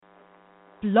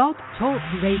Blog Talk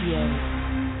Radio.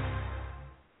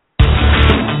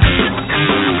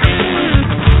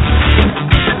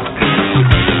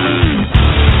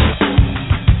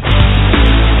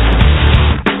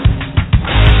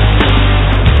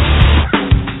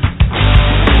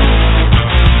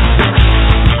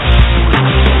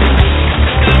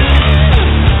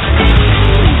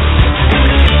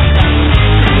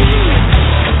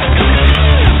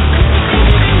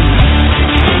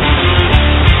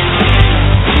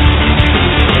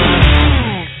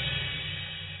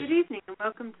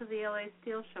 Welcome to the LA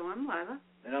Steel Show. I'm Lila.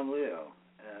 And I'm Leo.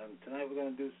 Tonight we're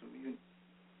going to do some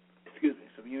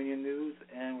union news,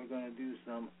 and we're going to do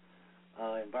some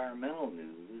environmental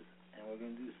news, and we're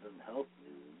going to do some health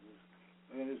news.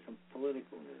 We're going to do some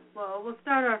political news. Well, we'll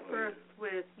start off first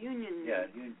with union news. Yeah,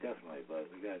 definitely, but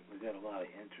we got a lot of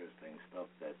interesting stuff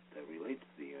that relates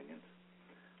to the unions.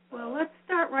 Well, let's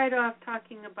start right off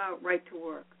talking about right to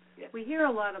work. Yeah. We hear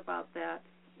a lot about that,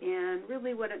 and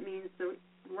really what it means, the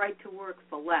right to work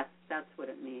for less, that's what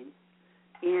it means.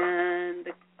 And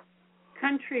the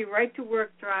country right to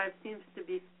work drive seems to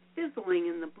be fizzling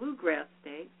in the bluegrass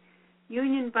state.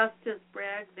 Union busters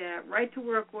brag that right to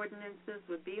work ordinances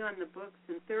would be on the books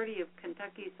in 30 of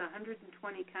Kentucky's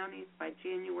 120 counties by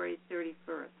January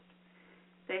 31st.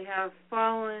 They have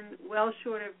fallen well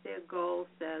short of their goal,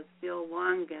 says Bill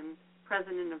Longan,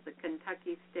 president of the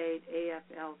Kentucky State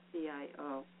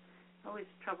AFL-CIO. Always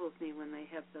troubles me when they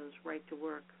have those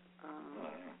right-to-work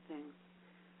things.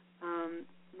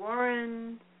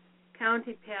 Warren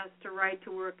County passed a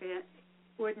right-to-work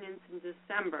ordinance in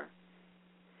December.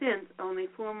 Since, only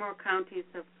 4 more counties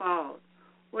have followed.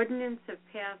 Ordinances have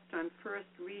passed on first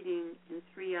reading in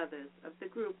 3 others. Of the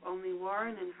group, only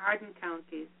Warren and Hardin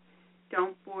counties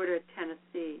don't border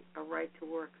Tennessee, a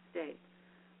right-to-work state.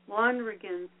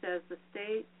 Lonergan says the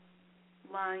state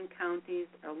line counties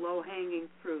are low-hanging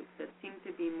fruit that seem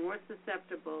to be more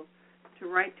susceptible to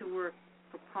right-to-work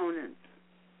proponents.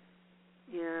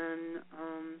 And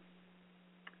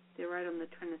they're right on the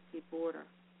Tennessee border.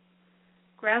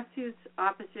 Grassroots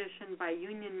opposition by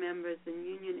union members and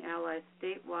union allies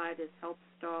statewide has helped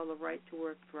stall a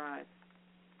right-to-work drive.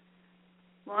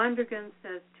 Lonergan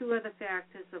says 2 other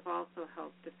factors have also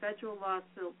helped. A federal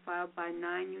lawsuit filed by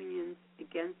 9 unions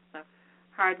against the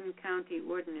Hardin County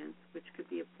Ordinance, which could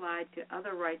be applied to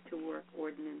other right-to-work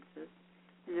ordinances,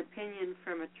 an opinion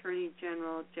from Attorney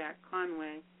General Jack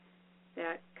Conway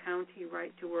that county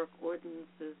right-to-work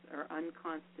ordinances are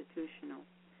unconstitutional.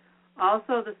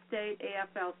 Also, the state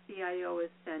AFL-CIO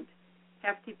has sent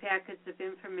hefty packets of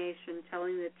information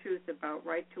telling the truth about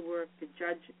right-to-work to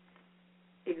judge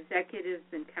executives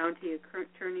and county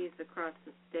attorneys across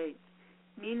the state.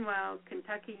 Meanwhile,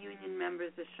 Kentucky union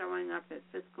members are showing up at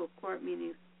fiscal court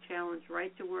meetings to challenge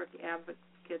right-to-work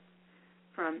advocates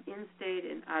from in-state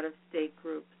and out-of-state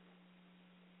groups.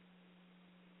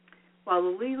 While the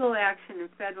legal action in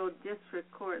federal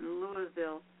district court in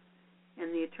Louisville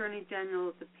and the Attorney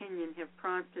General's opinion have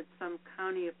prompted some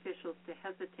county officials to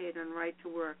hesitate on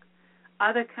right-to-work,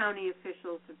 other county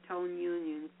officials have told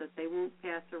unions that they won't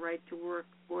pass a right-to-work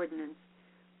ordinance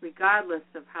regardless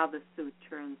of how the suit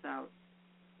turns out.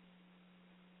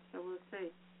 So we'll see.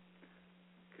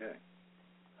 Okay.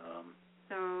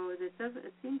 So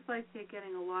it seems like they're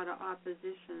getting a lot of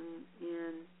opposition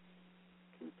in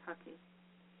Kentucky.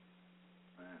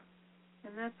 Wow.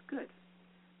 And that's good.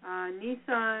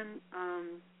 Nissan,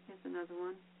 here's another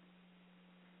one.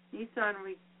 Nissan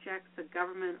rejects a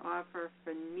government offer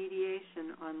for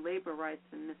mediation on labor rights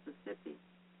in Mississippi.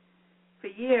 For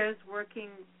years,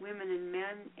 working women and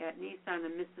men at Nissan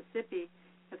in Mississippi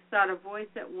have sought a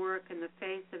voice at work in the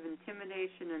face of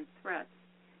intimidation and threats.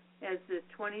 As the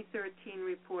 2013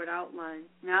 report outlines,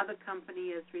 now the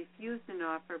company has refused an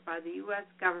offer by the U.S.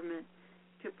 government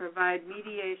to provide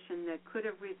mediation that could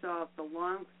have resolved the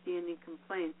long-standing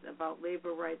complaints about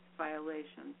labor rights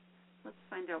violations. Let's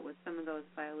find out what some of those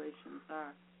violations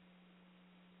are.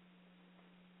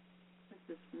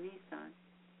 This is from Nissan.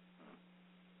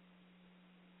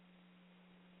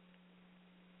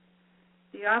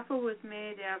 The offer was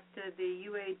made after the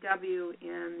UAW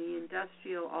and the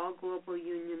Industrial All Global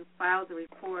Union filed a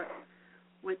report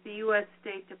with the U.S.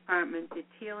 State Department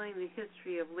detailing the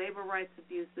history of labor rights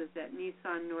abuses at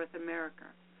Nissan North America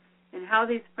and how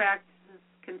these practices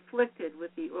conflicted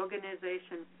with the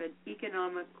Organization for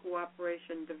Economic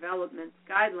Cooperation Development's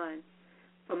guidelines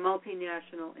for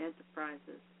multinational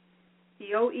enterprises.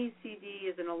 The OECD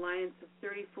is an alliance of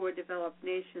 34 developed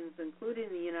nations, including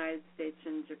the United States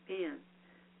and Japan.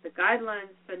 The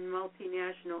guidelines for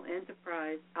multinational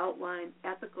enterprise outline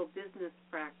ethical business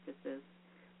practices,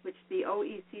 which the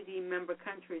OECD member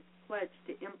countries pledged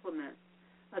to implement.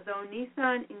 Although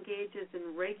Nissan engages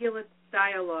in regular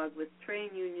dialogue with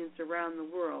trade unions around the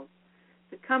world,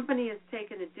 the company has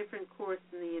taken a different course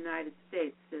in the United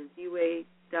States, says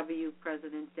UAW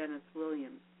President Dennis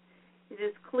Williams. It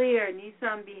is clear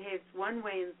Nissan behaves one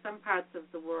way in some parts of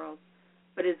the world,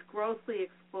 but is grossly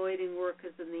exploiting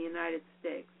workers in the United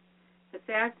States. The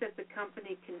fact that the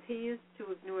company continues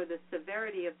to ignore the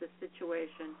severity of the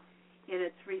situation and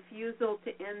its refusal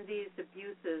to end these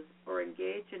abuses or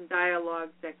engage in dialogue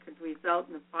that could result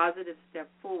in a positive step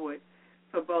forward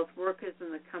for both workers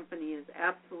and the company is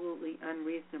absolutely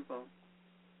unreasonable.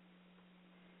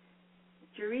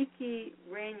 Juriki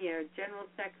Rainier, General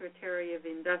Secretary of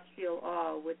Industrial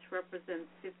All, which represents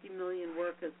 50 million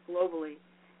workers globally,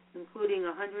 including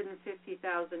 150,000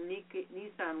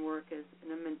 Nissan workers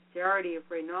and a majority of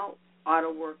Renault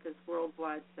auto workers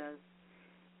worldwide, says,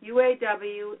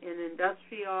 UAW and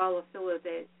Industrial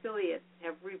affiliates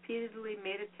have repeatedly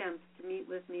made attempts to meet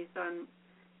with Nissan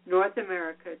North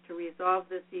America to resolve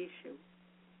this issue.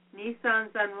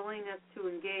 Nissan's unwillingness to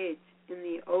engage in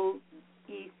the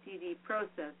OECD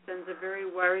process sends a very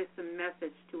worrisome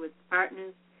message to its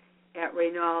partners at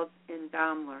Renault and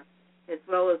Daimler, as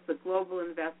well as the global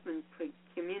investment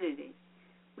community.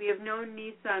 We have known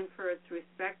Nissan for its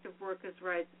respect of workers'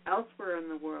 rights elsewhere in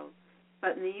the world,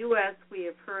 but in the U.S. we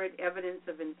have heard evidence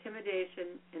of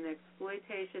intimidation and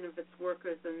exploitation of its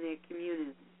workers and their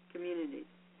communities.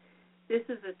 This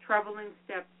is a troubling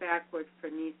step backward for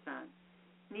Nissan.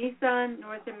 Nissan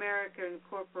North America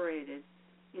Incorporated,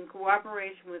 in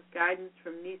cooperation with guidance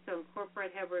from Nissan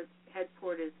corporate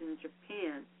headquarters in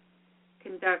Japan,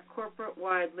 conduct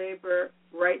corporate-wide labor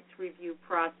rights review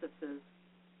processes,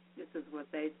 this is what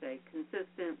they say,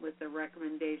 consistent with the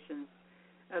recommendations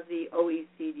of the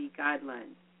OECD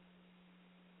guidelines.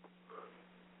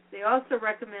 They also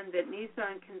recommend that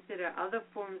Nissan consider other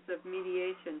forms of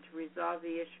mediation to resolve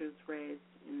the issues raised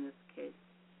in this case.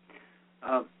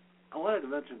 I wanted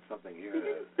to mention something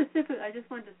here. I just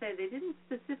wanted to say they didn't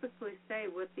specifically say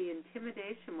what the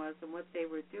intimidation was and what they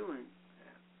were doing.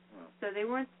 So they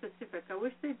weren't specific. I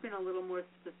wish they'd been a little more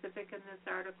specific in this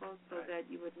article so that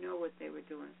you would know what they were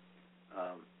doing.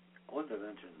 I wanted to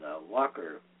mention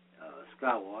Walker,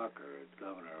 Scott Walker,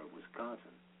 governor of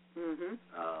Wisconsin. Mm-hmm.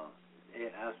 He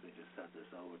asked me to send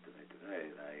this over to me today.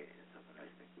 It's something I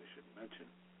think we should mention.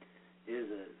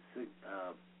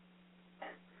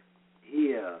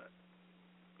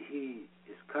 He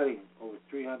is cutting over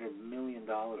 $300 million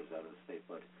out of the state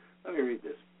budget. Let me read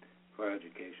this for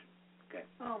education. Okay.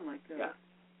 Oh my God. Yeah.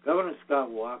 Governor Scott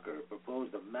Walker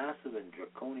proposed a massive and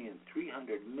draconian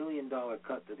 $300 million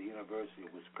cut to the University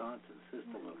of Wisconsin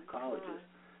system of colleges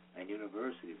and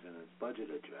universities in its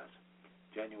budget address,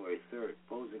 January 3rd,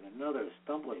 posing another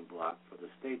stumbling block for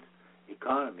the state's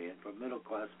economy and for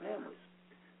middle-class families.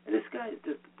 And this guy is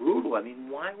just brutal. I mean,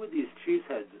 why would these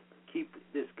cheeseheads keep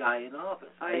this guy in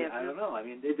office? I don't know. I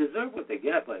mean, they deserve what they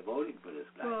get by voting for this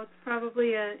guy. Well, it's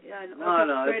probably an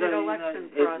orchestrated election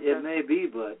process. It may be,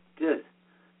 but just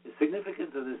the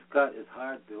significance of this cut is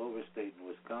hard to overstate in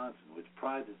Wisconsin, which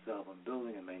prides itself on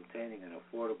building and maintaining an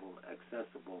affordable,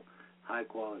 accessible,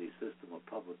 high-quality system of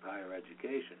public higher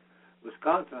education.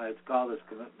 Wisconsinites call this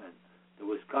commitment the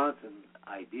Wisconsin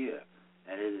idea,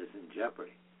 and it is in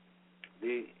jeopardy.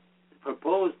 The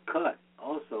proposed cut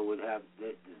also would have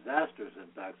disastrous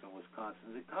impacts on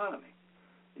Wisconsin's economy.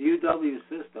 The UW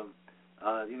system,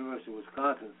 the University of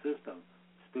Wisconsin system,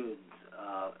 students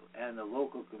and the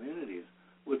local communities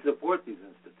would support these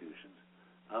institutions.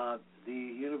 The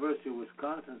University of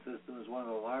Wisconsin system is one of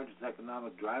the largest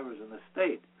economic drivers in the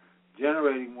state,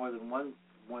 generating more than $15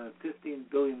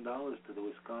 billion to the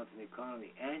Wisconsin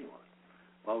economy annually,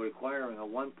 while requiring a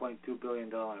 $1.2 billion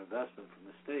investment from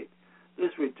the state.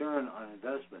 This return on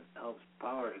investment helps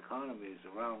power economies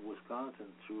around Wisconsin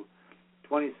through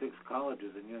 26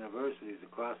 colleges and universities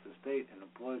across the state and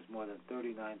employs more than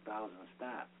 39,000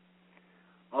 staff.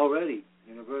 Already,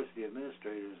 university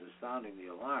administrators are sounding the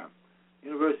alarm.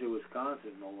 University of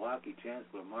Wisconsin Milwaukee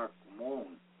Chancellor Mark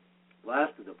Mohn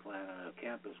blasted the plan on a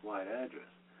campus-wide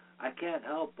address. I can't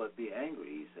help but be angry,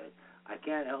 he said. I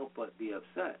can't help but be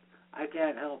upset. I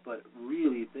can't help but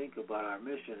really think about our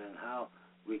mission and how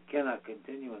we cannot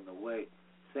continue in the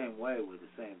same way with the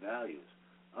same values.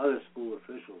 Other school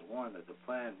officials warned that the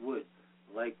plan would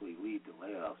likely lead to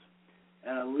layoffs.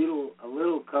 And a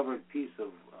little covered piece of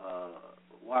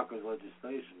Walker's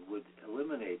legislation would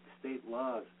eliminate state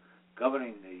laws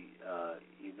governing the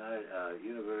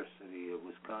University of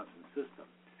Wisconsin system.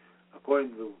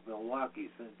 According to the Milwaukee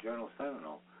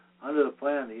Journal-Sentinel, under the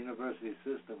plan, the university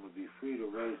system would be free to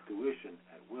raise tuition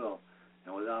at will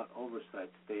and without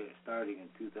oversight starting in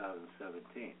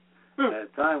 2017. At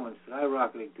a time when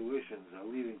skyrocketing tuitions are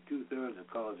leaving 2/3 of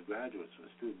college graduates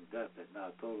with student debt that now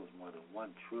totals more than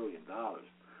 $1 trillion,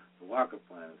 the Walker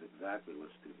Plan is exactly what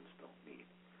students don't need.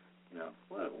 You know,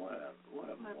 what a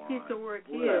moron. Piece of work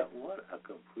he is. is. What a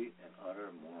complete and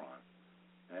utter moron.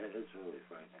 It's really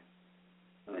frightening.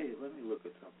 Let me look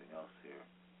at something else here.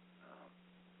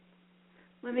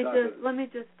 Let me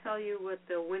just tell you what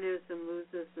the winners and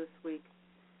losers this week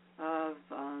of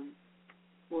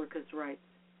workers' rights.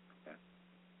 Okay.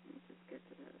 Let me just get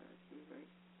to that. Right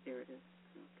there it is.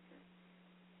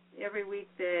 Okay. Every week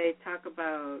they talk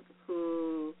about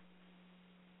who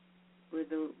were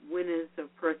the winners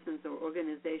of persons or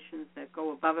organizations that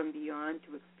go above and beyond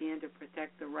to expand or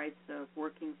protect the rights of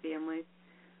working families,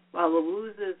 while the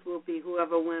losers will be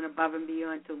whoever went above and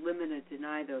beyond to limit or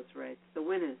deny those rights. The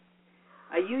winners: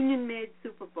 a union-made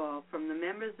Super Bowl from the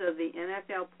members of the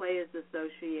NFL Players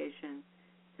Association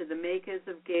to the makers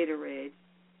of Gatorade,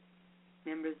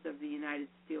 members of the United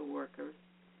Steelworkers,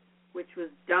 which was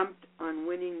dumped on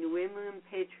winning New England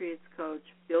Patriots coach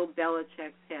Bill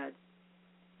Belichick's head.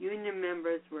 Union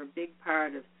members were a big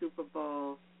part of Super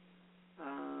Bowl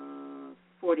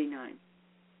 49.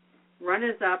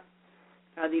 Runners-up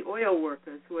are the oil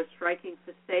workers who are striking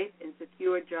for safe and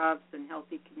secure jobs and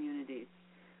healthy communities.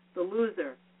 The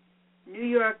loser: New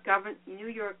York Governor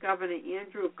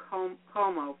Andrew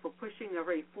Cuomo for pushing a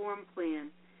reform plan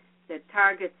that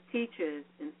targets teachers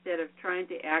instead of trying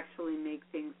to actually make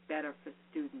things better for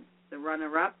students. The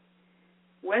runner-up: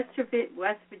 West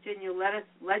Virginia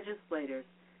legislators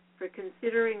for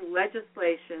considering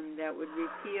legislation that would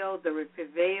repeal the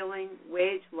prevailing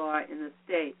wage law in the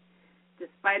state,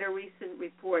 despite a recent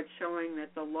report showing that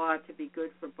the law to be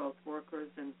good for both workers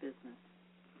and business.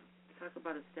 Talk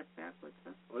about a step backwards,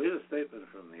 huh? Well, here's a statement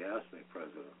from the AFSCME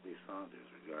president, Lee Saunders,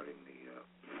 regarding the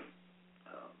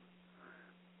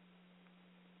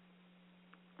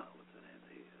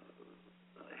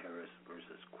Harris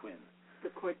versus Quinn. The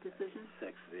court decision?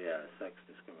 Sex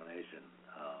discrimination.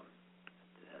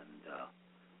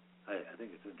 I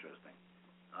think it's interesting.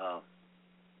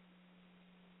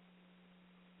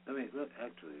 Let me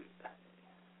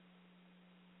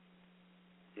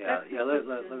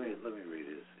read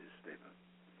his statement.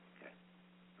 Okay,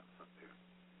 up here.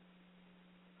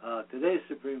 Today's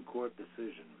Supreme Court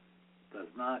decision does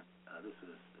not. This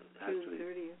is actually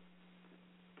June 30th.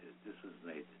 This was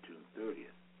made June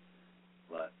 30th,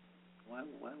 but why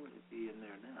would it be in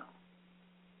there now?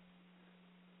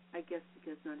 I guess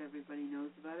because not everybody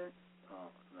knows about it. Oh,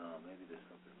 no, maybe there's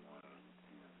something more.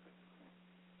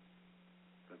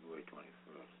 February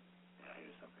 21st. Yeah,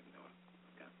 here's something new.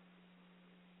 Okay.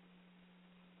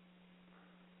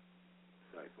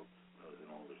 Sorry, folks. That was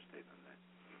an older statement there.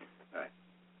 All right.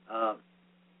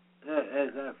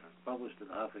 As I've published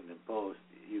in the Huffington Post,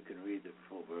 you can read the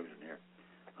full version here.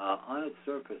 On its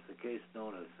surface, the case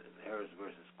known as Harris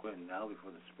versus Quinn, now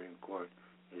before the Supreme Court,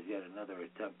 is yet another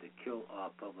attempt to kill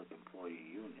off public employee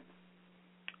unions.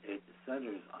 It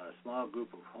centers on a small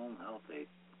group of home health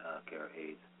care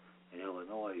aides in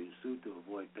Illinois who sued to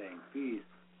avoid paying fees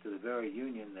to the very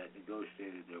union that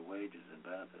negotiated their wages and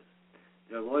benefits.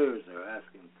 Their lawyers are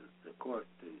asking the court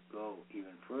to go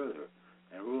even further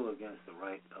and rule against the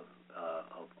right of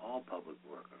all public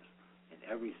workers in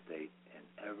every state and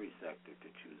every sector to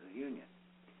choose a union.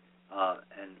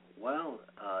 And while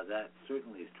that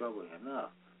certainly is troubling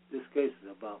enough, this case is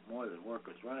about more than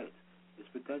workers' rights. This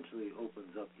potentially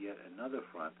opens up yet another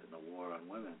front in the war on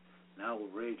women, now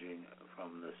raging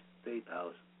from the State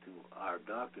House to our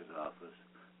doctor's office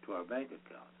to our bank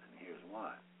accounts. And here's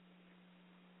why.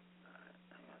 All right,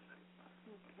 hang on a second.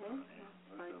 Okay,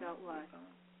 let's find out why.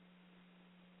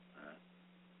 All right.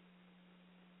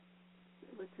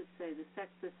 What's it say? The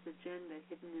sexist agenda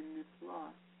hidden in this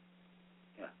law.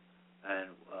 Yeah. And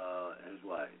here's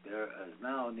why. There is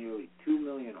now nearly 2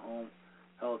 million home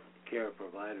health care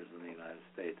providers in the United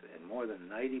States, and more than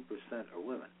 90% are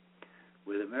women.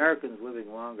 With Americans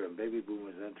living longer and baby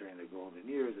boomers entering their golden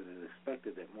years, it is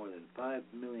expected that more than 5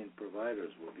 million providers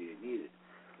will be needed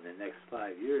in the next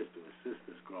 5 years to assist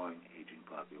this growing aging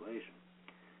population.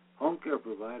 Home care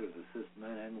providers assist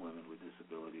men and women with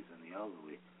disabilities and the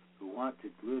elderly who want to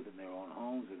live in their own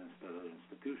homes and instead of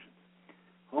institutions.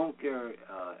 Home care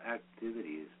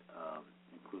activities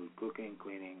include cooking,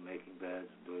 cleaning, making beds,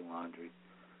 and doing laundry.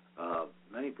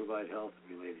 Many provide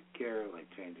health-related care like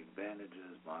changing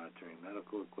bandages, monitoring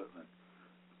medical equipment,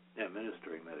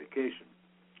 administering medication.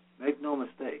 Make no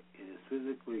mistake, it is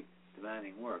physically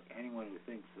demanding work. Anyone who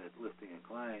thinks that lifting a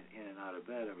client in and out of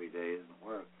bed every day isn't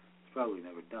work has probably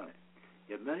never done it.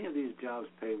 Yet many of these jobs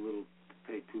pay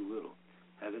too little,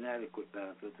 have inadequate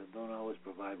benefits, and don't always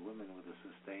provide women with a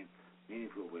sustained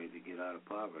out of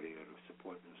poverty or to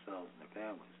support themselves and their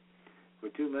families.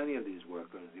 For too many of these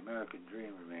workers, the American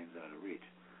dream remains out of reach.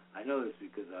 I know this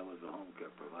because I was a home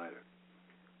care provider.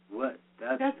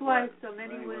 That's why so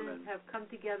many women have come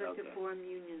together to form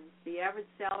unions. The average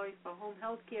salary for home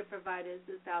health care providers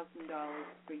is $1,000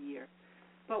 per year.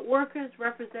 But workers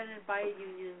represented by a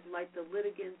union, like the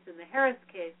litigants in the Harris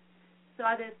case,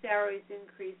 saw their salaries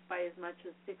increase by as much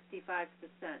as 65%,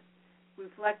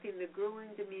 reflecting the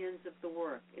grueling demands of the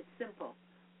work. It's simple.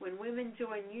 When women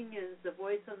join unions, the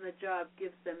voice on the job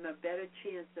gives them a better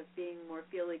chance of being more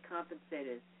fairly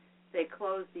compensated. They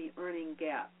close the earning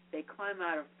gap. They climb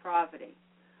out of poverty.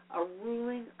 A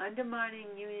ruling undermining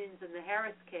unions in the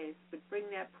Harris case would bring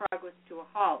that progress to a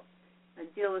halt and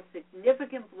deal a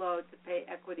significant blow to pay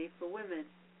equity for women,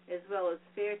 as well as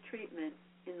fair treatment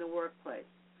in the workplace.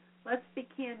 Let's be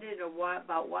candid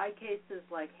about why cases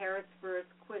like Harris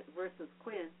versus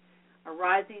Quinn are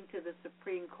rising to the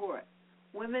Supreme Court.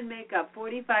 Women make up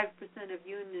 45% of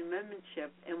union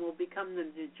membership and will become the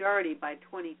majority by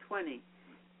 2020.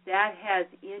 That has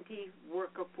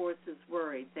anti-worker forces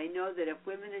worried. They know that if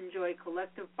women enjoy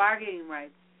collective bargaining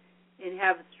rights and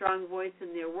have a strong voice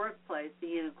in their workplace,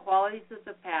 the inequalities of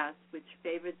the past, which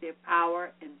favored their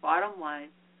power and bottom line,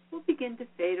 will begin to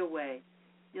fade away.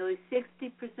 Nearly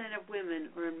 60% of women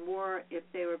would earn more if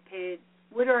they were paid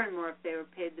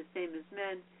the same as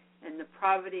men, and the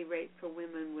poverty rate for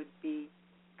women would be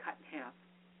cut in half.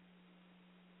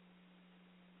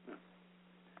 And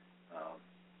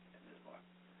there's more.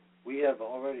 We have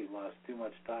already lost too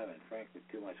much time and, frankly,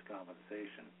 too much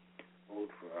compensation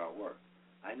owed for our work.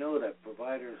 I know that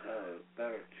providers have a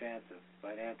better chance of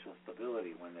financial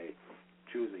stability when they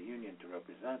choose a union to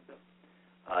represent them.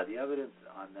 The evidence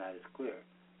on that is clear.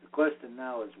 The question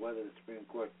now is whether the Supreme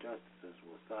Court justices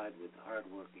will side with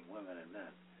hardworking women and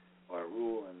men, or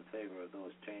rule in favor of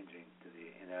those changing to the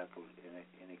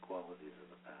inequalities of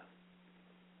the past.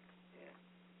 Yeah,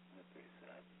 that's pretty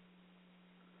sad.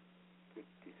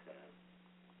 Pretty sad.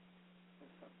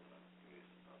 That's something I'm curious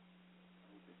about.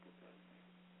 I hope they put that in there.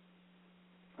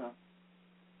 Huh?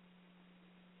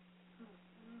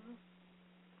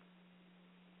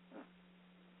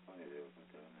 Funny they would put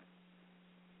that in there.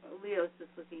 Leo's just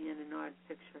looking at an odd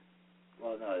picture.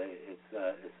 Well, no, it's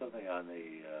something on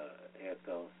the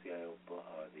AFL-CIO blog,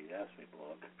 or the AFSCME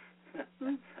blog,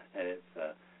 and it's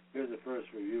here's the first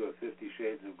review of 50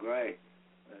 Shades of Grey.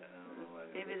 I don't know why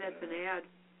Maybe that's an ad.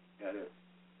 Yeah, it is.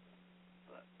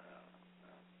 But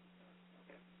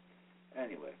okay.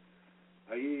 Anyway,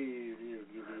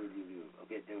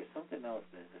 okay? There was something else.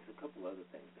 There's a couple other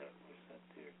things that were sent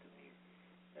here to me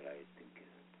that I think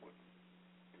is important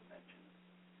to mention.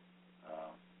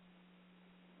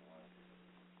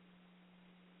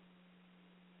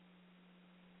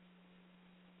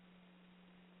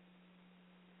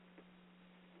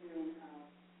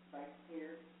 Vice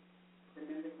Chair, the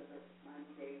members of the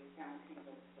Montague County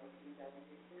Legislative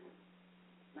Delegation.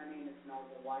 My name is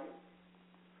Melba White.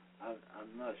 I'm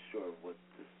not sure what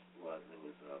this was. It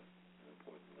was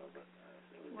important though, but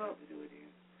it was nothing to do with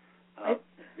you. The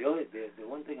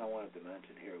one thing I wanted to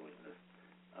mention here was this.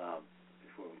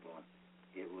 Before we go on,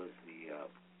 it was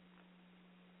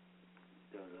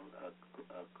there was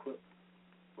a clip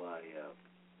by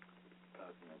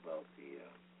talking about the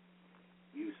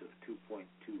use of 2.2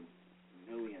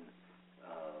 million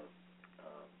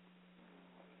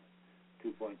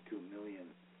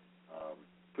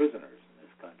prisoners in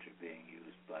this country being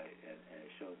used by, and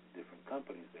it shows different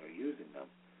companies that are using them.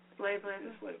 Slave labor?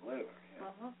 Slave labor, yeah.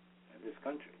 Uh-huh. In this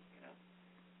country, you know.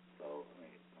 So, I'm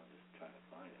just trying to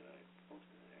find it. I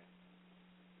posted it there.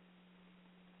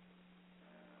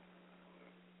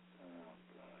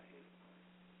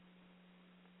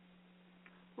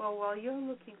 Well, while you're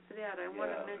looking for that, I want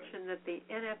to mention that the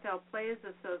NFL Players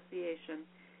Association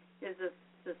is a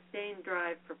sustained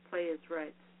drive for players'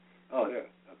 rights. Oh, yeah.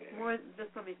 Okay.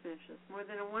 Just let me finish this. More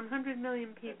than 100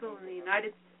 million people in the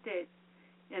United States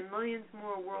and millions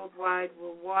more worldwide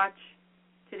will watch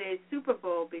today's Super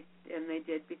Bowl, and they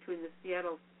did, between the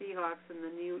Seattle Seahawks and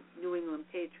the New England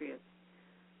Patriots.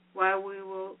 While we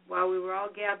were all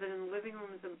gathered in living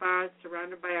rooms and bars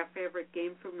surrounded by our favorite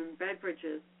game food and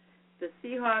beverages, the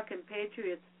Seahawks and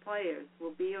Patriots players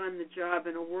will be on the job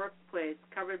in a workplace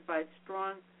covered by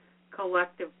strong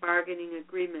collective bargaining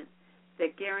agreement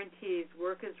that guarantees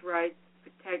workers' rights,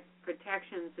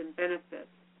 protections, and benefits.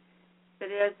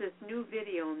 But as this new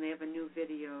video, and they have a new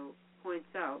video,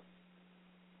 points out,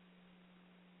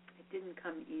 it didn't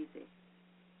come easy.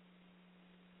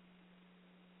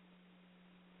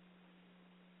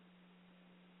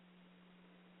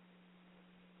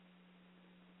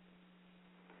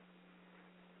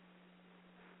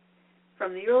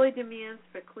 From the early demands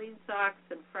for clean socks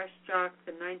and fresh jocks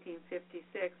in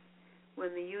 1956,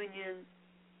 when the Union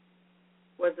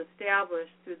was established,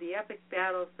 through the epic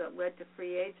battles that led to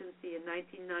free agency in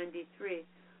 1993,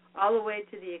 all the way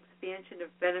to the expansion of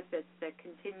benefits that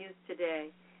continues today,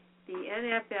 the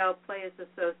NFL Players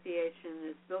Association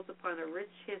is built upon a rich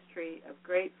history of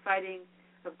great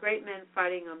men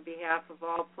fighting on behalf of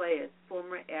all players,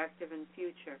 former, active, and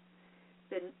future.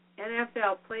 The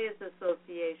NFL Players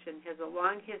Association has a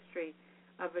long history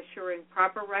of assuring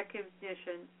proper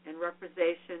recognition and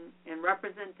representation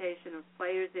of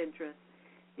players' interests,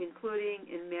 including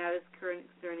in matters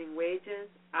concerning wages,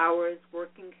 hours,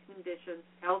 working conditions,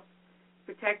 health,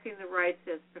 protecting the rights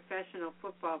as professional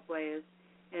football players,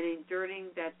 and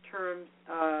enduring that terms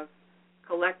of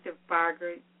collective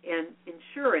bargaining and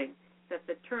ensuring that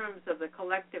the terms of the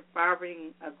collective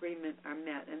bargaining agreement are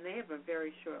met. And they have a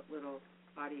very short little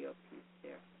audio piece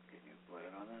there. Can you play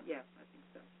it on that? Yeah, I think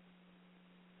so.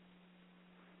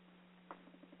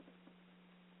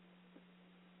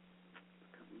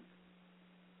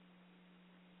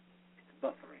 It's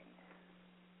buffering.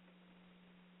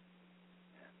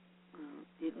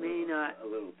 It may not. A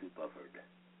little too buffered.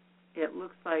 It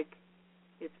looks like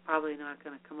it's probably not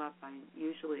going to come up.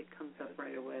 Usually it comes up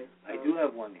right away. So. I do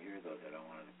have one here, though, that I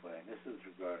wanted to play. And this is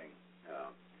regarding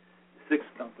 6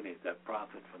 companies that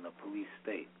profit from the police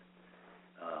state.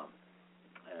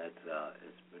 And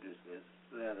it's produced. It's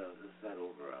had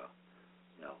over a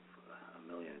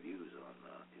million views on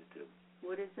YouTube.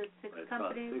 What is it? 6 it's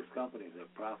companies? 6 companies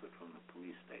that profit from the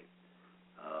police state.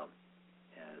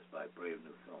 And it's by Brave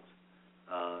New Films.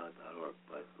 .org.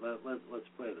 But let's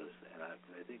play this, and I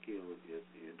think you'll be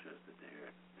interested to hear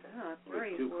it. Yeah,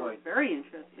 we're very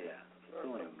interested. Yeah, it's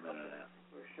only a minute and a half.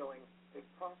 We're showing big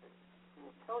profits.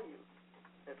 We'll tell you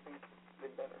that things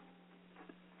get better.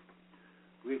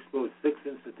 We exposed 6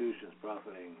 institutions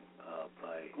profiting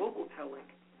by... Global Telling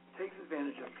takes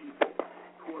advantage of people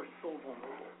who are so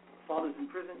vulnerable. Father's in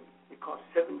prison. It costs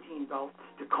 $17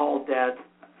 to call dad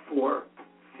for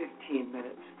 15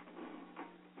 minutes.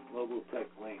 Global Tech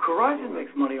Link. Corizon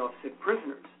makes money off sick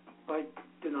prisoners by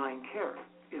denying care.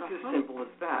 It's as simple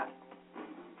as that.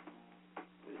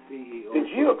 The CEO... The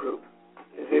Geo Group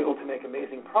is able to make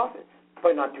amazing profits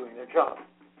by not doing their job,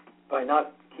 by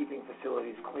not keeping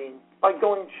facilities clean, by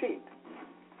going cheap.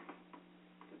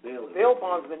 The bail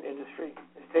bondsman industry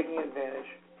is taking advantage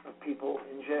of people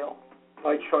in jail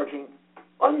by charging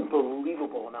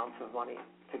unbelievable amounts of money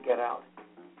to get out.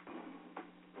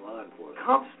 Law enforcement.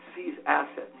 Cops seize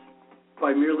assets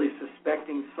by merely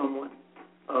suspecting someone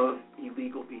of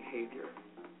illegal behavior.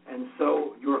 And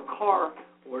so your car,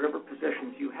 or whatever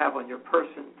possessions you have on your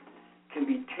person, can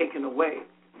be taken away.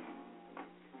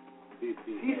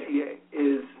 CCA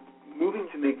is moving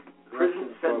to make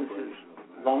prison sentences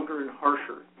longer and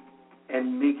harsher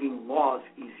and making laws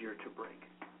easier to break.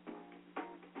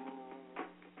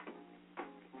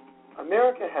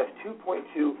 America has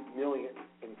 2.2 million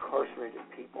incarcerated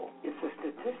people. It's a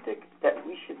statistic that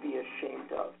we should be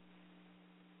ashamed of.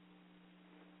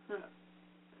 So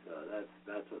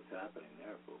that's what's happening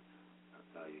there, folks.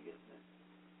 That's how you get it.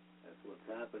 That's what's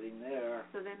happening there.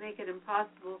 So they make it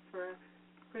impossible for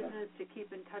prisoners to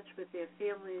keep in touch with their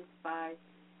families by...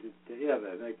 Yeah,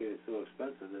 they make it so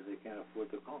expensive that they can't afford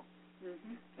to call.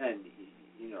 Mm-hmm. And,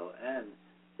 and...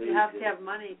 You have to have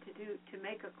money to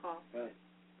make a call. Right.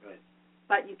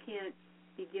 But you can't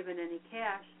be given any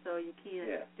cash, so you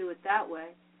can't do it that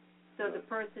way. So the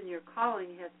person you're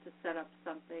calling has to set up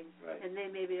something, and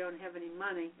they maybe don't have any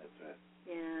money. That's right.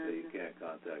 And so you can't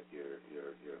contact your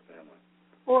family.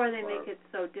 Or they make it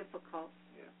so difficult.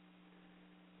 Yeah.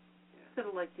 Sort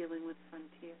of like dealing with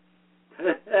Frontier.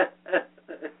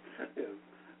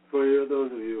 For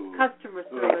those of you Customer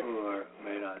service. who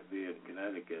may not be in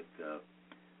Connecticut,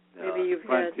 maybe you've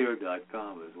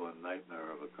Frontier.com is one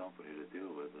nightmare of a company to deal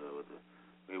with.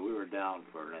 We were down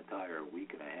for an entire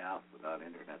week and a half without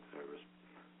internet service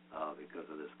because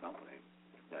of this company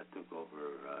that took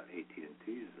over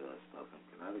AT&T's stuff in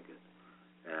Connecticut.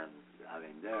 And I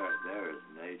mean, there is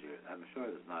major. I'm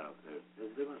sure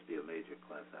there must be a major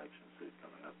class action suit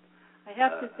coming up. I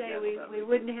have to say, we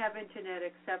wouldn't have internet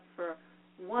except for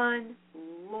one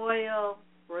loyal,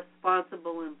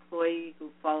 responsible employee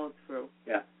who followed through.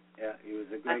 Yeah, he was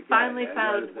a great guy.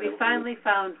 We finally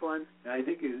found one. I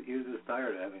think he was just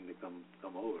tired of having to come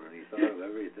over, and he thought of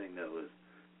everything that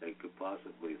could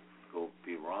possibly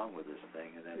be wrong with this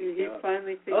thing, and then he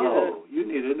finally figured out. You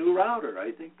need a new router.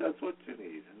 I think that's what you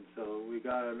need. And so we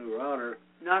got a new router.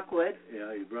 Knock wood.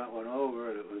 Yeah, he brought one over,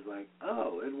 and it was like,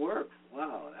 it works.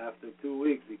 Wow. After 2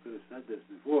 weeks, he could have said this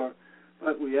before,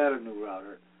 but we had a new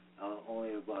router.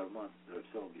 only about a month or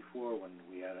so before when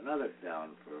we had another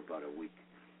down for about a week.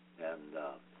 And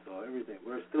so everything,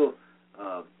 we're still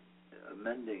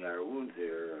mending our wounds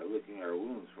here, licking our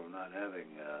wounds from not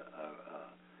having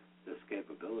this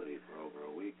capability for over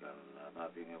a week and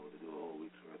not being able to do a whole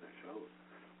week's worth of shows.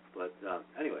 But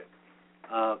anyway,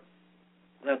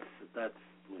 that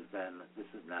was then. This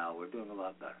is now. We're doing a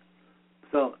lot better.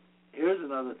 So here's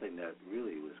another thing that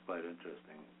really was quite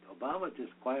interesting. Obama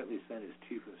just quietly sent his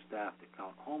chief of staff to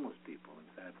count homeless people in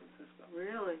San Francisco.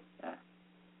 Really? Yeah.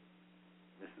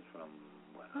 This is from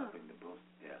Huffington Post.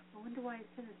 Yeah. I wonder why he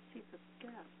sent his chief of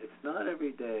staff. It's not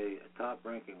every day a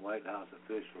top-ranking White House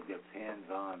official gets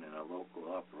hands-on in a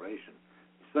local operation,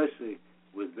 especially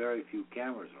with very few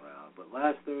cameras around. But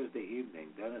last Thursday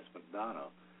evening, Dennis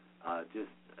McDonough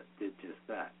did just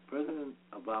that. President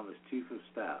Obama's chief of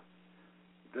staff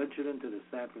ventured into the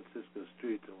San Francisco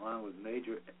streets along with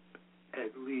Mayor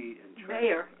Ed Lee and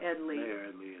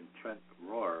Trent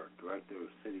Rohr, director of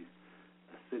city's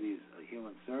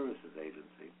Human Services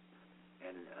Agency,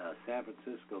 and San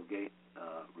Francisco Gate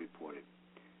reported.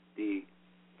 The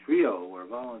trio were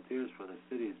volunteers for the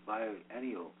city's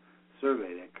biennial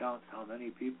survey that counts how many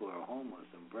people are homeless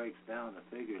and breaks down the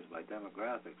figures by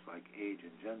demographics like age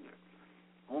and gender.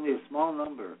 Only a small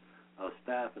number of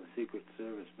staff and Secret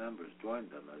Service members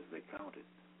joined them as they counted.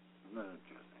 Isn't that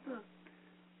interesting? Huh.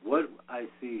 What I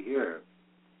see here,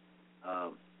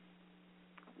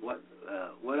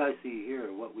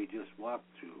 what we just walked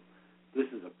through, this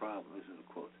is a problem. This is a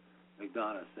quote.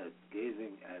 McDonough said,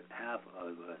 gazing at half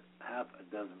a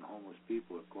dozen homeless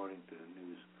people, according to the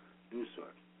news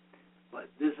source. But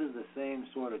this is the same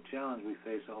sort of challenge we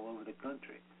face all over the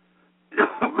country.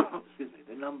 Excuse me.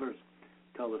 The numbers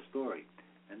tell the story,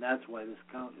 and that's why this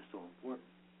count is so important.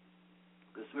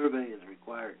 The survey is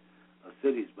required of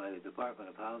cities by the Department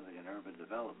of Housing and Urban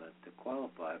Development to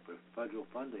qualify for federal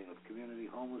funding of community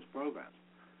homeless programs,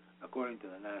 according to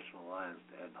the National Alliance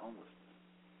to End Homelessness.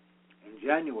 In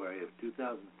January of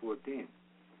 2014,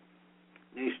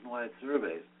 nationwide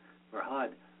surveys for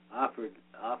HUD,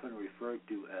 often referred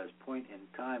to as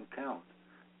point-in-time count,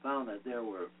 found that there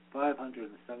were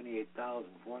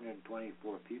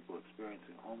 578,424 people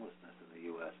experiencing homelessness in the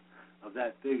U.S. Of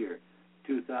that figure,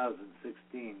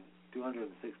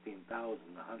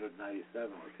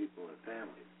 216,197 were people with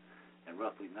families, and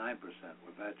roughly 9%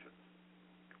 were veterans.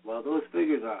 While those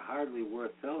figures are hardly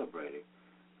worth celebrating,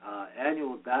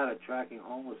 annual data tracking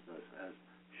homelessness has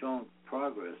shown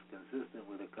progress consistent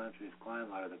with the country's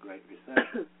climb out of the Great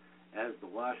Recession. As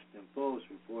the Washington Post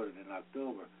reported in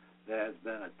October, there has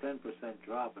been a 10%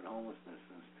 drop in homelessness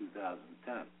since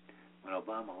 2010, when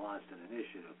Obama launched an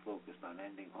initiative focused on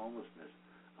ending homelessness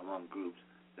among groups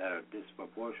that are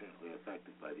disproportionately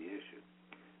affected by the issue.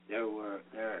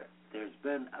 There's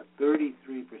been a 33%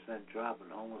 drop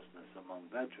in homelessness among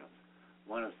veterans,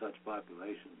 one of such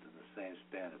populations in the same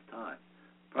span of time.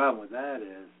 The problem with that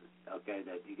is,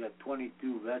 that you got 22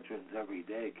 veterans every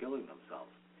day killing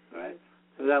themselves, right?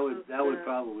 So that would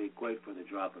probably equate for the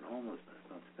drop in homelessness,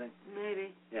 don't you think?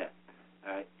 Maybe. Yeah.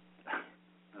 All right.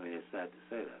 I mean, it's sad to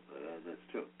say that, but that's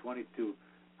true. 22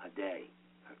 a day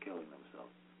are killing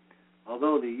themselves.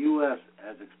 Although the U.S.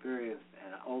 has experienced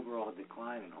an overall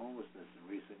decline in homelessness in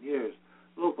recent years,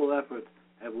 local efforts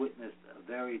have witnessed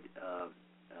varied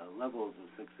levels of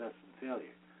success and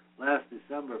failure. Last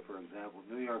December, for example,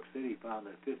 New York City found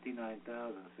that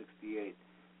 59,068,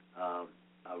 a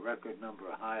record number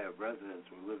high of residents,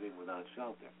 were living without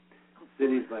shelter.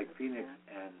 Cities like Phoenix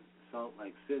and Salt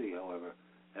Lake City, however,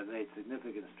 have made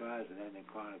significant strides in ending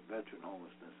chronic veteran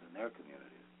homelessness in their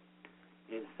communities.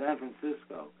 In San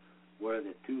Francisco, where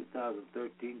the 2013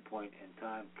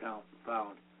 point-in-time count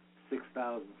found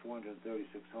 6,436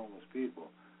 homeless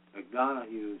people,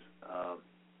 McDonough's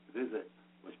visit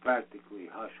was practically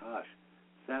hush-hush.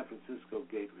 San Francisco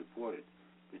Gate reported.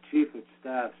 The chief of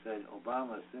staff said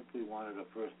Obama simply wanted a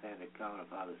first-hand account of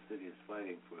how the city is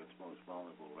fighting for its most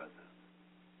vulnerable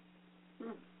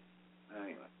residents.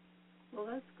 Anyway. Well,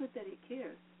 that's good that he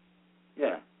cares.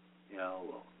 Yeah.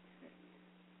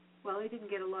 Well, he didn't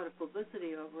get a lot of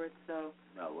publicity over it, so.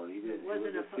 No, well, he did. It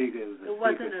wasn't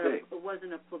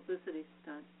a publicity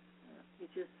stunt. Yeah. He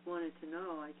just wanted to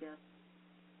know, I guess.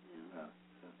 Yeah.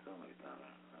 Somebody found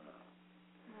it. I don't know.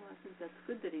 Well, I think that's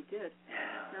good that he did.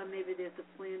 Yeah. Now maybe there's a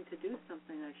plan to do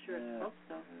something. I sure hope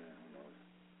so. Yeah, who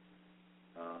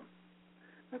knows?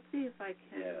 Let's see if I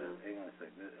can. Yeah, hang on a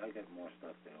second. I got more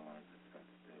stuff that I wanted to discuss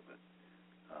too, but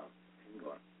you can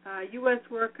go on. U.S.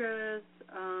 workers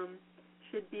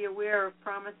should be aware of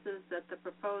promises that the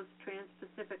proposed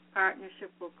Trans-Pacific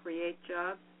Partnership will create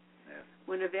jobs. Yes.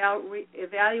 When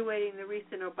evaluating the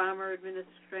recent Obama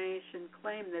administration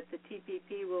claim that the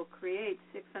TPP will create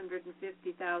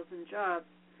 650,000 jobs,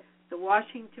 the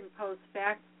Washington Post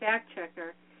fact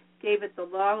checker gave it the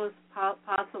lowest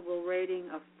possible rating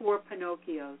of 4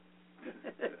 Pinocchios,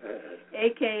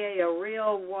 a.k.a. a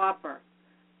real whopper.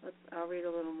 I'll read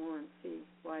a little more and see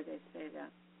why they say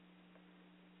that.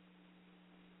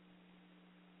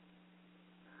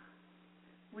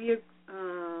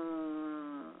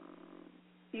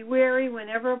 Be wary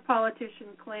whenever a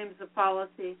politician claims a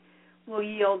policy will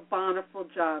yield bountiful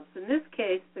jobs. In this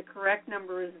case, the correct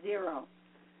number is 0,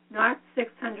 not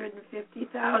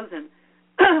 650,000,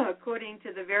 according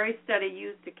to the very study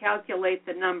used to calculate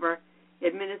the number.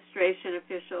 Administration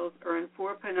officials earn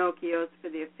 4 Pinocchios for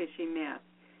their fishy math.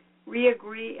 We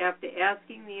agree after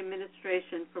asking the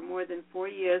administration for more than 4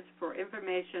 years for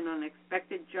information on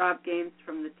expected job gains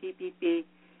from the TPP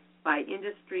by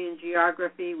industry and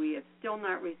geography, we have still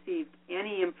not received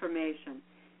any information.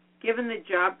 Given the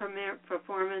job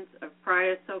performance of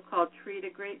prior so-called trade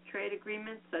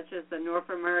agreements, such as the North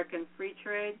American Free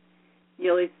Trade,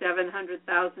 nearly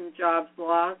 700,000 jobs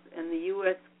lost, and the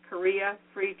U.S.-Korea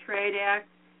Free Trade Act,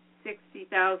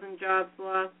 60,000 jobs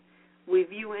lost, we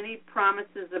view any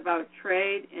promises about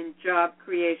trade and job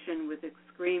creation with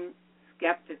extreme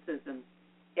skepticism,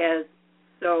 as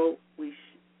so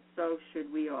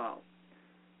should we all.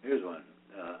 Here's one.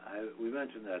 We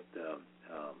mentioned that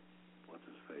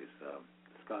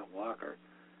Scott Walker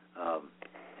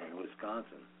in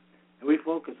Wisconsin, and we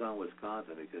focus on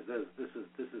Wisconsin because this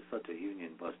is such a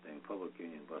public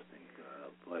union busting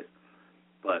place.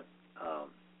 But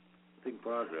Think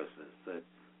Progress has said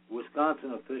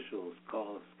Wisconsin officials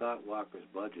call Scott Walker's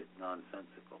budget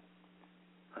nonsensical,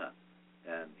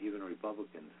 and even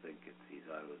Republicans think he's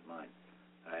out of his mind.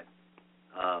 All right.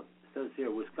 It says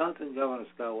here, Wisconsin Governor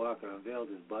Scott Walker unveiled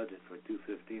his budget for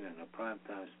 2015 in a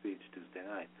primetime speech Tuesday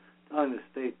night, telling the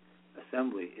state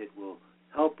assembly it will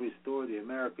help restore the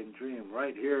American dream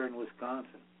right here in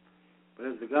Wisconsin. But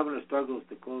as the governor struggles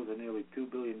to close a nearly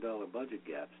 $2 billion budget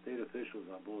gap, state officials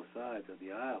on both sides of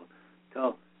the aisle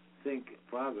tell Think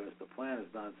Progress the plan is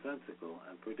nonsensical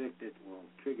and predict it will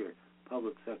trigger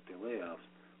public sector layoffs,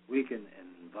 weaken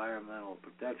environmental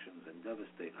protections, and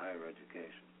devastate higher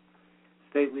education.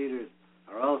 State leaders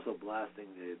are also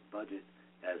blasting the budget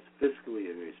as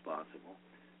fiscally irresponsible,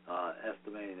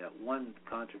 estimating that one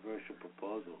controversial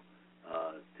proposal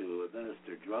to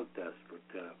administer drug tests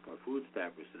for food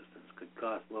stamp resistance could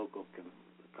cost local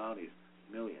counties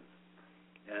millions.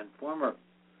 And former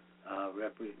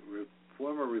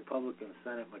Republican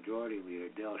Senate Majority Leader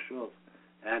Dale Schultz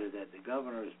added that the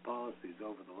governor's policies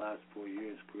over the last 4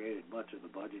 years created much of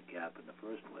the budget gap in the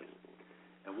first place.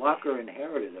 And Walker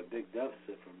inherited a big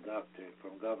deficit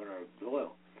from Governor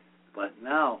Doyle, but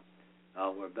now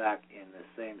we're back in the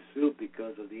same soup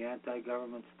because of the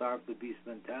anti-government starve-the-beast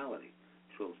mentality,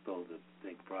 Schultz told the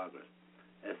Think Progress.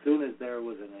 As soon as there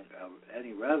was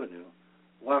any revenue,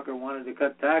 Walker wanted to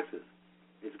cut taxes.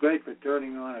 It's great for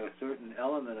turning on a certain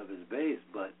element of his base,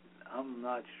 but I'm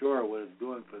not sure what it's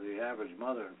doing for the average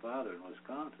mother and father in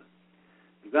Wisconsin.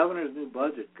 The governor's new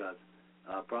budget cuts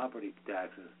property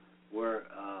taxes were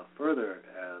further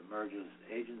merges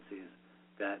agencies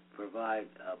that provide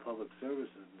public services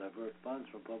and divert funds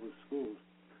from public schools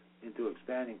into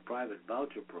expanding private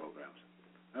voucher programs.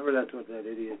 Remember, that's what that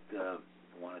idiot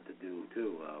wanted to do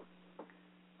too.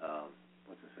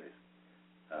 What's his face?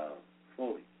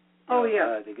 Foley. Oh,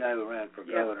 yeah. The guy who ran for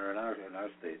governor in our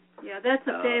state. Yeah, that's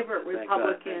a favorite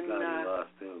Republican. Thank God he lost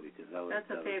too, because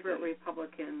that's a favorite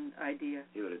Republican idea.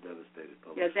 He would have devastated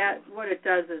public. Yeah, what it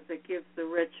does is it gives the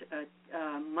rich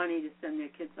money to send their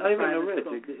kids to private private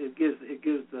school.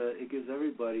 It gives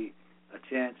everybody a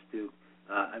chance to.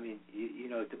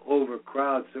 To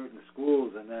overcrowd certain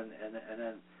schools and then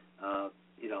and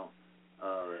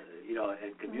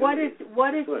communities.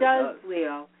 What it does,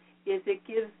 Leo, is it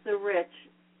gives the rich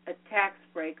a tax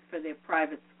break for their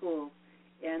private schools,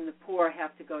 and the poor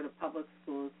have to go to public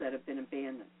schools that have been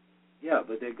abandoned. Yeah,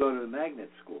 but they go to the magnet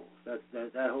schools. That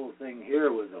whole thing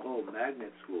here was a whole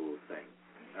magnet school thing.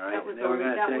 All right, was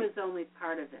only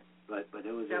part of it. But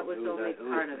it was only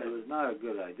part of it. It was not a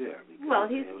good idea. Well,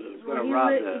 he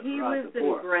lives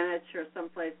in Greenwich or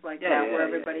someplace like that where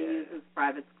everybody uses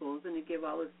private schools, and he give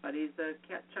all his buddies a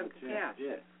chunk of cash.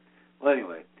 Yeah. Well,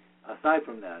 anyway, aside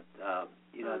from that,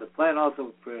 the plan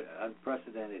also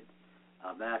unprecedented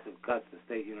massive cuts to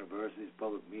state universities,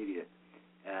 public media,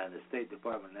 and the State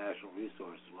Department National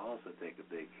Resources will also take a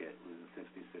big hit, losing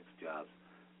 66 jobs,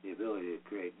 the ability to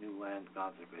create new land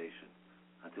conservation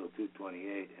until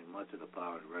 2028, and much of the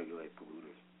power to regulate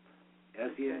polluters.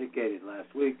 As he indicated last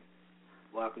week,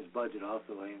 Walker's budget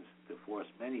also aims to force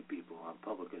many people on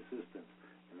public assistance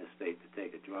in the state to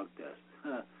take a drug test,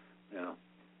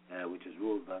 which is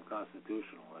ruled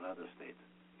unconstitutional in other states.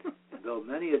 Though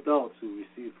many adults who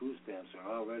receive food stamps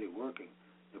are already working,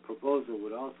 the proposal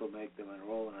would also make them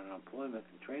enroll in an employment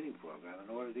and training program in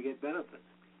order to get benefits.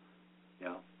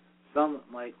 Some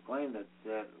might claim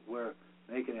that we're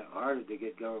making it harder to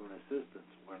get government assistance.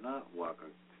 We're not,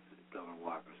 Governor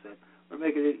Walker said. We're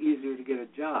making it easier to get a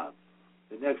job.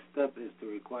 The next step is to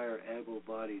require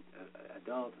able-bodied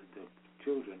adults and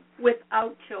children.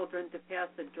 Without children to pass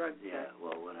a drug test. Yeah,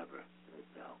 well, whatever.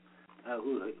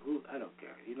 Who? I don't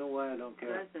care. You know why I don't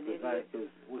care? Because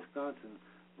Wisconsin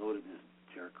loaded this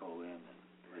charcoal in, and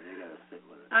they got to sit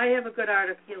with it. I have a good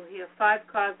article here, 5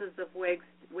 causes of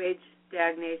wage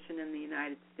stagnation in the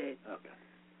United States. Okay.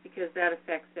 Because that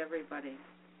affects everybody.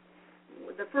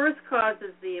 The first cause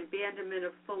is the abandonment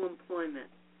of full employment.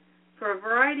 For a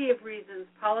variety of reasons,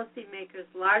 policymakers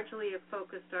largely have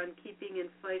focused on keeping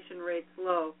inflation rates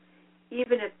low,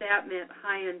 even if that meant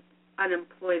high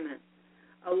unemployment.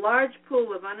 A large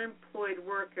pool of unemployed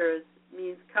workers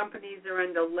means companies are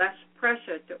under less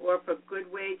pressure to offer good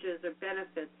wages or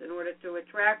benefits in order to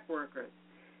attract workers.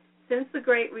 Since the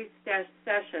Great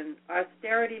Recession,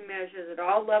 austerity measures at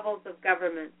all levels of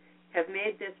government have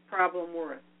made this problem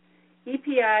worse.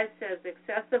 EPI says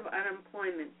excessive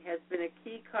unemployment has been a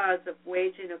key cause of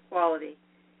wage inequality,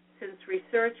 since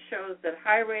research shows that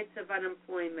high rates of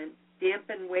unemployment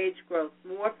dampen wage growth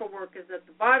more for workers at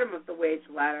the bottom of the wage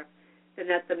ladder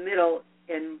than at the middle,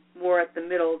 and more at the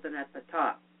middle than at the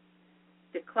top.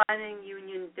 Declining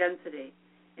union density.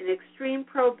 And extreme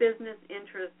pro-business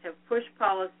interests have pushed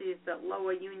policies that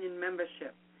lower union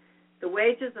membership. The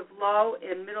wages of low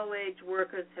and middle-aged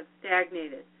workers have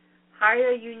stagnated.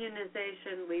 Higher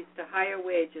unionization leads to higher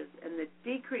wages, and the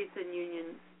decrease in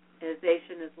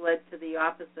unionization has led to the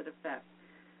opposite effect.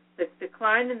 The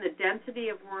decline in the density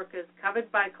of workers covered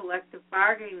by collective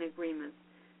bargaining agreements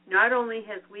not only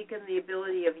has weakened the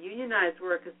ability of unionized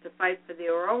workers to fight for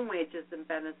their own wages and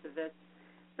benefits,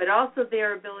 but also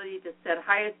their ability to set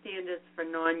higher standards for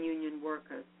non-union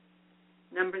workers.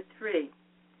 Number 3,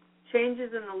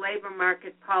 changes in the labor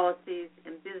market policies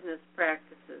and business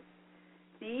practices.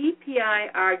 The EPI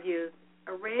argues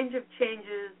a range of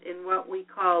changes in what we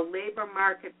call labor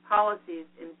market policies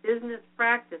and business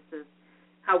practices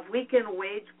have weakened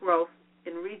wage growth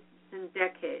in recent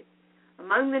decades.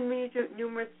 Among the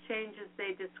numerous changes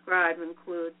they describe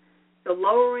include the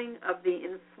lowering of the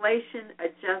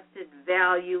inflation-adjusted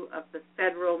value of the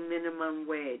federal minimum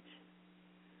wage,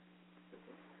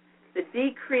 the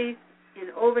decrease in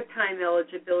overtime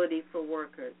eligibility for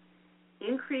workers,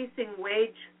 increasing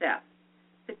wage theft,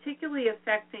 particularly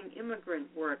affecting immigrant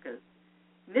workers,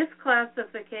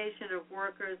 misclassification of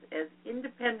workers as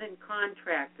independent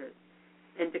contractors,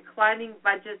 and declining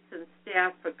budgets and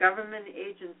staff for government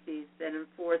agencies that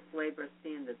enforce labor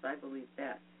standards. I believe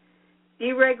that.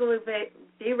 Deregulation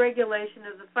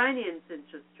of the finance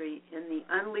industry and the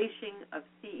unleashing of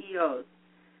CEOs.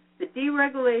 The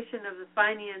deregulation of the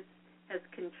finance has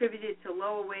contributed to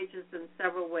lower wages in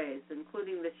several ways,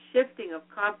 including the shifting of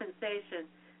compensation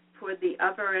toward the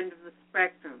other end of the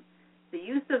spectrum. The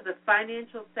use of the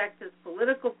financial sector's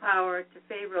political power to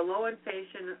favor low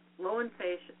inflation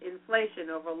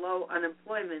over low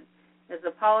unemployment as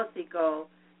a policy goal,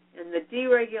 and the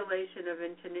deregulation of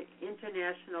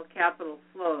international capital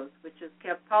flows, which has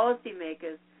kept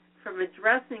policymakers from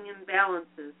addressing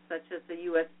imbalances such as the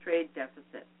U.S. trade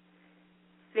deficit.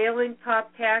 Failing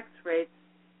top tax rates,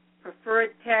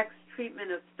 preferred tax treatment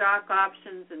of stock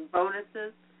options and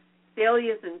bonuses,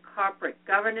 failures in corporate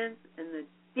governance, and the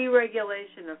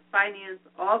deregulation of finance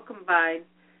all combined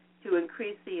to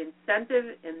increase the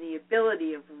incentive and the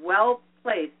ability of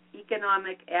well-placed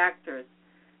economic actors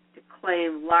to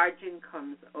claim large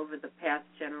incomes over the past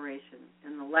generation.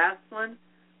 And the last one,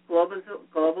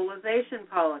 globalization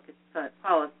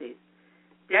policies.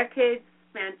 Decades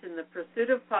spent in the pursuit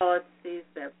of policies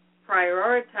that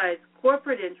prioritize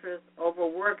corporate interests over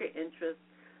worker interests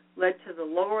led to the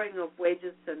lowering of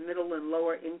wages to middle and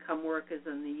lower income workers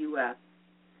in the U.S.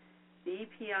 The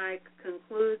EPI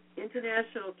concludes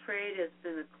international trade has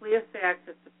been a clear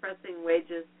factor suppressing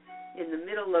wages in the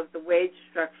middle of the wage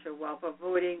structure while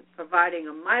providing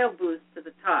a mild boost to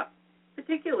the top,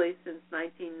 particularly since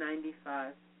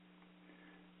 1995.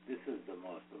 This is the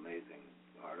most amazing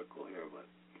article here, but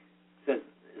it says,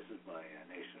 this is by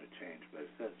Nation of Change, but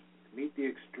it says, meet the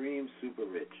extreme super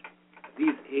rich.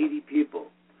 These 80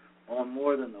 people own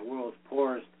more than the world's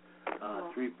poorest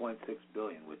 3.6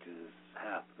 billion, which is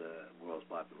half the world's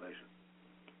population.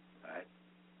 All right?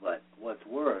 But what's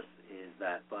worse is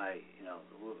that by,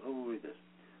 we'll read this.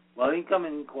 While income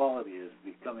inequality is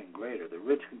becoming greater, the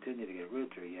rich continue to get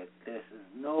richer, yet this is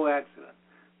no accident.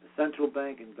 The central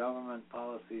bank and government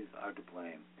policies are to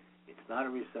blame. It's not a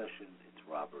recession, it's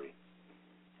robbery.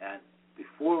 And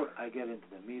before I get into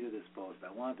the meat of this post,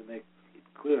 I want to make it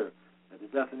clear that the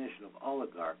definition of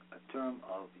oligarch, a term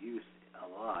of use a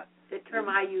lot, the term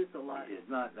I use a lot, is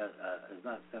not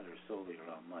centered solely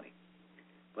around money.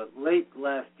 But late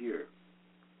last year,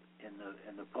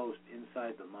 in the post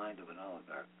Inside the Mind of an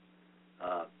Oligarch,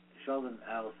 Sheldon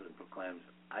Adelson proclaims,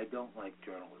 "I don't like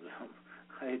journalism.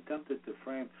 I attempted to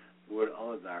frame the word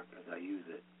oligarch as I use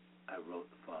it. I wrote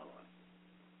the following."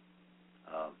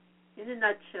 In a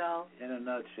nutshell. In a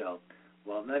nutshell,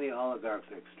 while many oligarchs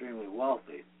are extremely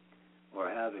wealthy or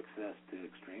have access to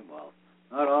extreme wealth,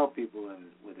 not all people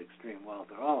with extreme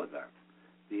wealth are oligarchs.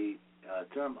 The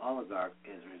term oligarch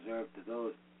is reserved to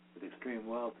those with extreme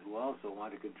wealth who also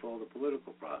want to control the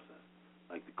political process,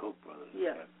 like the Koch brothers,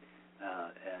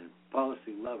 and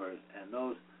policy levers, and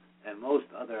most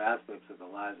other aspects of the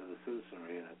lives of the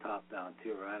citizenry in a top-down,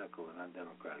 tyrannical, and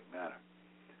undemocratic manner.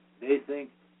 They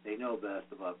think they know best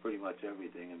about pretty much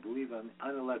everything and believe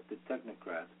unelected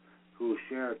technocrats who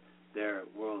share their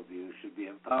worldview should be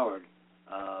empowered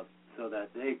so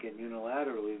that they can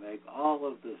unilaterally make all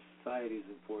of the society's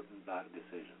important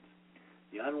decisions.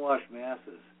 The unwashed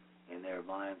masses in their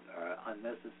minds are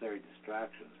unnecessary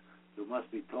distractions who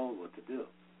must be told what to do.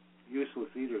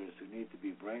 Useless leaders who need to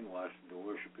be brainwashed into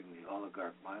worshiping the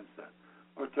oligarch mindset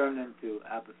or turned into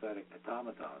apathetic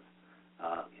automatons,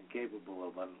 incapable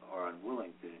of or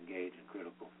unwilling to engage in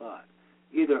critical thought.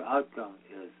 Either outcome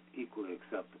is equally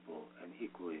acceptable and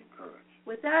equally encouraged.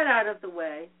 With that out of the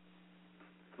way,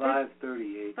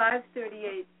 538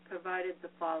 provided the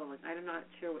following. I'm not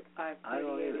sure what 538 I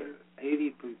don't either. is. 80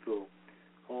 people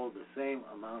hold the same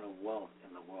amount of wealth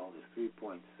in the world as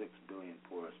 3.6 billion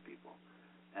poorest people.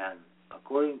 And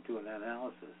according to an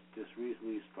analysis just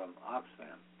released from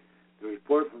Oxfam, the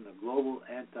report from the Global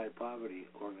Anti-Poverty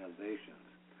Organization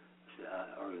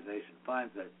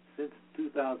finds that since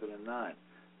 2009,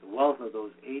 the wealth of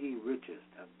those 80 richest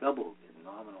have doubled in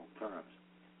nominal terms,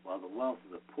 while the wealth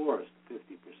of the poorest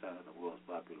 50% of the world's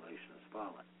population has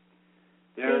fallen.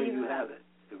 There you have it.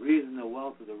 The reason the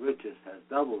wealth of the richest has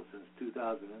doubled since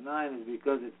 2009 is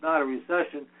because it's not a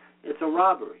recession, it's a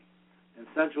robbery. And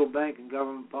central bank and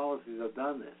government policies have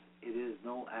done this. It is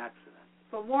no accident.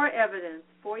 For more evidence,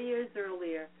 4 years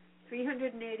earlier,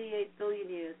 388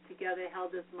 billionaires together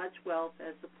held as much wealth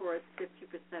as the poorest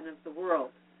 50% of the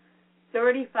world.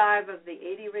 35 of the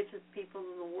 80 richest people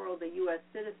in the world are U.S.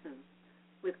 citizens,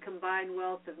 with combined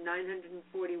wealth of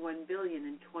 $941 billion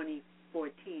in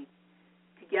 2014.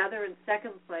 Together in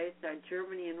second place are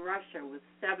Germany and Russia, with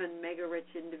 7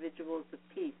 mega-rich individuals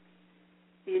apiece.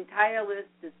 The entire list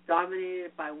is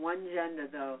dominated by one gender,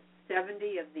 though.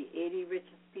 70 of the 80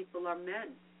 richest people are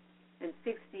men, and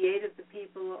 68 of the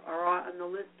people are on the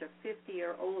list are 50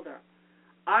 or older.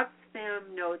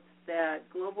 Oxfam notes that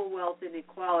global wealth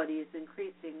inequality is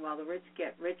increasing while the rich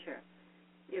get richer.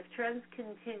 If trends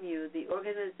continue, the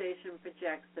organization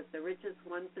projects that the richest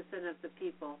 1% of the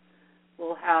people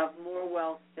will have more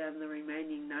wealth than the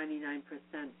remaining 99%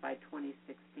 by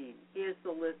 2016. Here's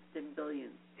the list in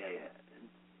billions.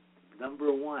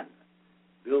 Number 1,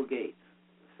 Bill Gates,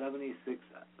 $76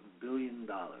 billion.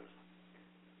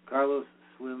 Carlos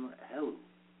Slim Helú,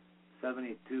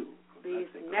 72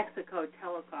 from Mexico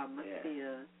Telecom must be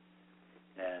a...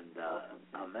 And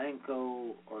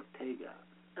Amancio Ortega.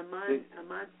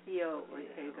 Amancio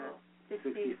Ortega,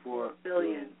 64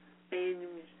 billion.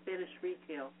 Spanish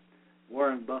retail.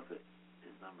 Warren Buffett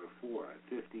is number 4 at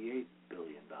 $58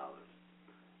 billion.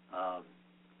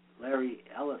 Larry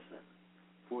Ellison,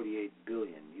 $48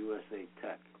 billion, USA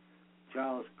Tech.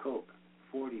 Charles Koch,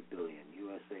 $40 billion,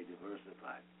 USA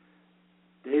Diversified.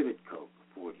 David Koch,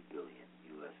 $40 billion,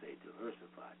 USA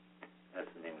Diversified.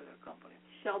 That's the name of their company.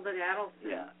 Sheldon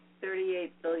Adelson,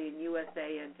 $38 billion,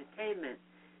 USA Entertainment.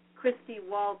 Christy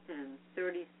Walton,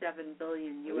 $37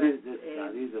 billion,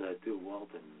 USA. These are the two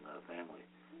Walton family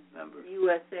members.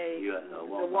 USA,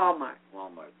 Walmart. the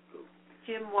Walmart group.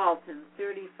 Jim Walton,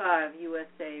 35,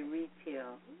 USA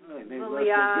Retail.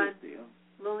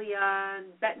 Liliane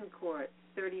Bettencourt,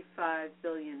 35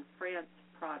 billion, France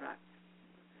Product.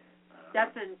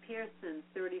 Stefan Pearson,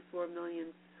 34 billion,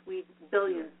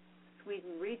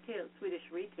 Swedish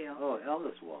retail. Oh,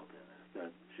 Alice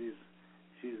Walton.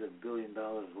 She's $1 billion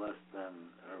less than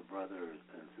her brother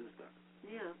and sister.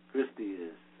 Yeah. Christy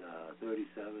is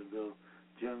 37 bill.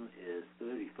 Jim is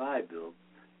 35 bill,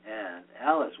 and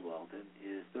Alice Walton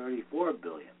is 34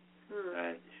 billion.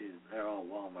 Right? They're all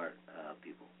Walmart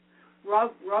people.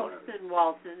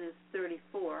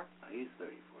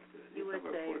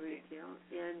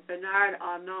 Bernard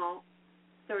Arnault,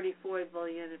 $34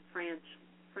 billion in France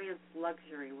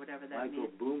luxury, whatever that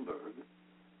Michael means. Bloomberg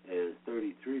is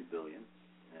 $33 billion.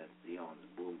 He owns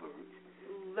Bloomberg.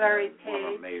 Larry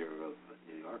Former Page, mayor of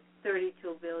New York.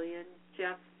 $32 billion.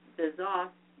 Jeff Bezos.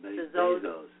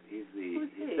 Bezos. He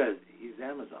he? says he's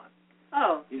Amazon.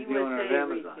 Oh, He's USA the owner of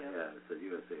Amazon. Retail. Yeah, it says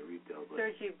USA Retail. But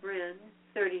Sergey Brin,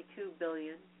 $32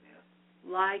 billion. Yeah.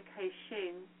 Lai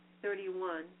Ka-shing,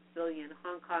 $31 billion.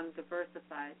 Hong Kong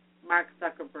Diversified. Mark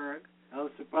Zuckerberg. I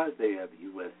was surprised they have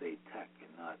USA Tech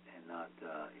and not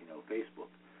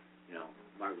Facebook.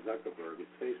 Mark Zuckerberg is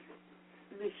Facebook.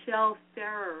 Michelle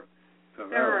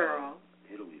Ferrero.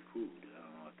 Italy Food. I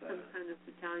don't know what that Some is. kind of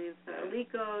Italian stuff. Yeah.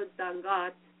 Aliko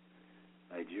Dangote.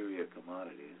 Nigeria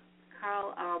Commodities.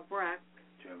 Karl Albrecht.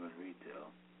 German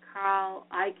Retail. Carl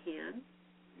Icahn.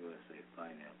 USA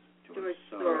Finance. George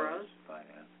Soros. Soros.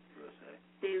 Finance. USA.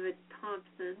 David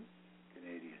Thompson.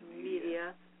 Canadian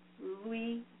Media.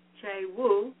 Louis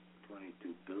Che-Wu.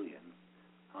 $22 billion.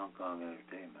 Hong Kong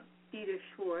Entertainment. Dieter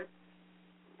Schwartz.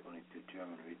 22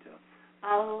 German Retail.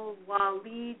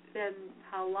 Al-Walid bin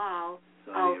Talal.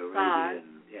 Saudi Al-Saud.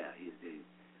 Arabian. Yeah,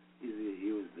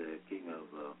 he was the king of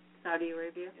Saudi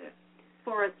Arabia. Yeah.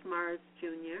 Forrest Mars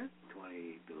Jr.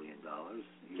 $20 billion.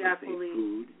 Jacqueline. USA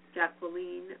Food.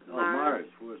 Jacqueline Oh, Mars.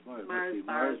 Forrest Mars. Mars Must be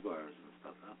bars. Mars bars and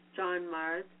stuff, huh? John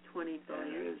Mars, $20 And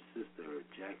billion. his sister,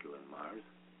 Jacqueline Mars.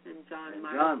 And John And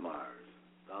Mars. John Mars.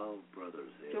 All brothers.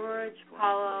 George $20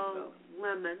 Paulo billion.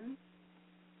 Lemon,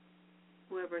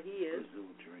 whoever he is. Brazil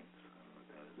Drinks. I don't know what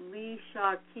that is. Lee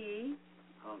Shaki.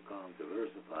 Hong Kong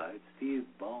Diversified. Steve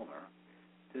Ballmer.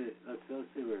 Let's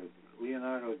see where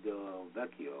Leonardo Del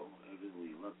Vecchio,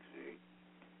 Italy Luxury.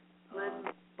 Lynn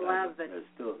There's Blavin.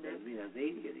 still, there's 80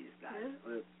 of these guys.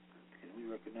 Yeah. Can we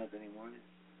recognize any more of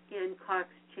these? And Cox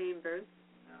Chambers.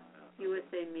 No.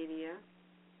 USA Media.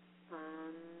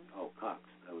 Cox.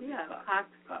 That would Yeah, be Cox. Cox.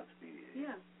 Cox Media.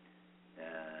 Yeah.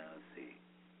 Let's see.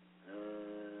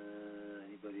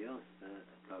 Anybody else?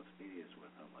 Cox Media is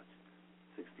worth how much?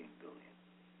 $16 billion.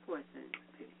 Poor thing.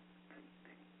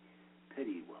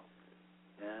 Petty wealth.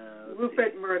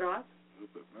 Rupert Murdoch.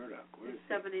 Rupert Murdoch. Where's He's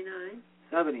 79.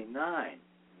 79.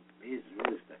 He's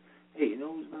really stuck. Hey, you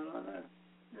know who's not on that?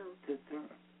 No. Ted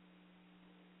Turner.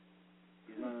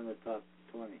 He's not in the top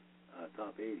 20,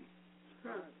 top 80.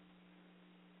 Huh.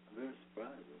 I'm very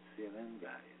surprised. The CNN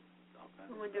guy and all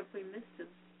kinds I of wonder stuff. if we missed him.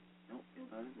 Nope, he's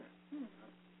not in there. No,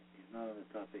 he's not in the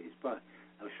top 8. He's probably,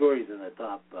 I'm sure he's in the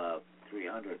top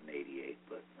 388,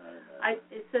 but not in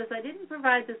the... It says, I didn't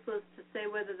provide this list to say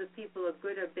whether the people are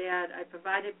good or bad. I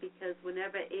provide it because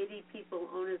whenever 80 people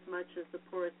own as much as the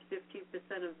poorest 15%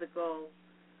 of the globe,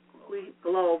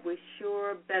 we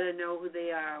sure better know who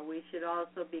they are. We should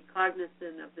also be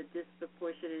cognizant of the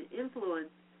disproportionate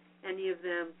influence any of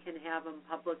them can have on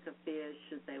public affairs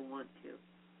should they want to.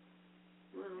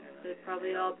 Well, they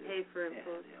probably all pay for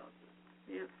influence.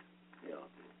 Yeah, they all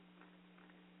do.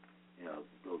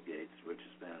 Bill Gates,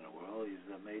 richest man in the world, he's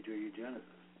a major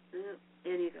eugenicist. Yeah,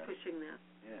 and he's pushing that.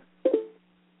 Yeah.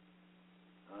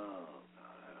 Oh,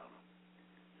 God, I don't know.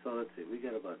 So let's see, we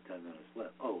got about 10 minutes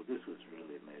left. Oh, this was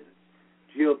really amazing.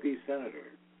 GOP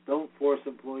senator, don't force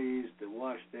employees to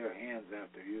wash their hands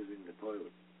after using the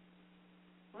toilet.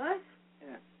 What?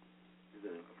 Yeah. He's,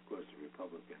 of course, a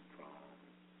Republican from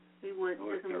He North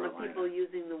doesn't want Carolina. people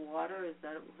using the water? Is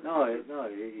that what No,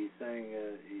 he's saying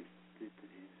he's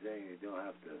saying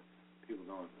people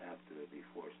don't have to be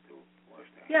forced to wash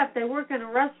their hands. Yeah, if they work in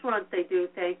a restaurant, they do,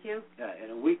 thank you. Yeah,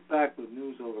 in a week back with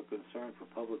news over concern for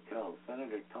public health,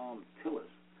 Senator Tom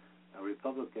Tillis, a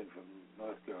Republican from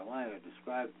North Carolina,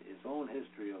 described his own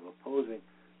history of opposing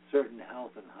certain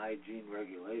health and hygiene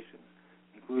regulations,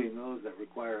 including those that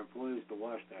require employees to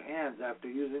wash their hands after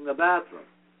using the bathroom.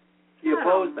 He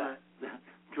opposed that.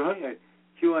 During a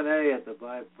Q&A at the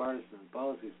Bipartisan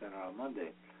Policy Center on Monday,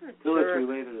 Tillis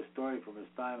related a story from his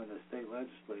time as a state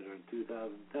legislator in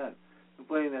 2010,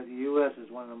 complaining that the U.S. is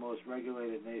one of the most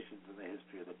regulated nations in the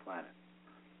history of the planet.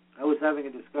 I was having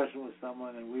a discussion with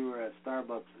someone, and we were at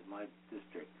Starbucks in my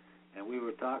district, and we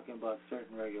were talking about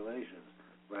certain regulations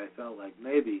where I felt like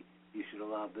maybe you should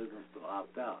allow business to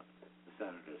opt out, the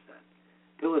senator said.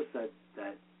 Tillis said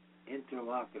that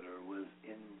interlocutor was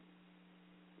in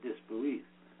disbelief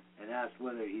and asked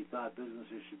whether he thought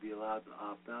businesses should be allowed to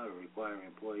opt out or require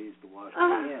employees to wash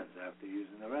their hands after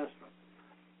using the restroom.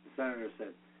 The senator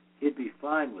said he'd be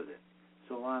fine with it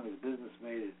so long as business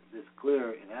made this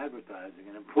clear in advertising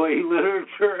and employee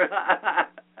literature.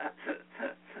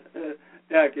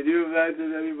 Yeah, can you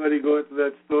imagine anybody going to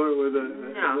that store with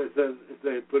that says, if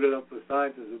they put it up for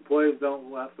signs, says employees don't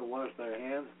have to wash their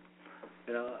hands?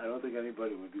 I don't think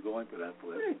anybody would be going to that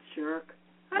place. What a jerk.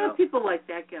 How do people like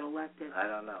that get elected? I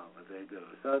don't know, but they do.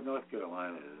 North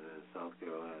Carolina,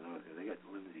 they got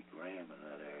Lindsey Graham in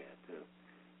that area, too.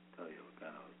 Tell you what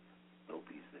kind of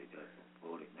dopies they got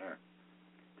voting there.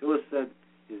 Tillis said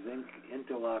his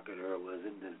interlocutor was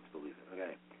in disbelief.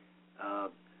 Okay.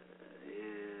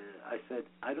 I said,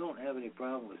 I don't have any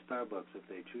problem with Starbucks if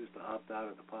they choose to opt out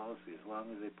of the policy as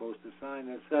long as they post a sign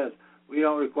that says, we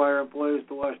don't require employees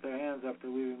to wash their hands after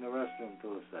leaving the restroom,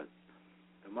 Tillis said.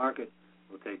 The market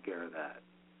will take care of that.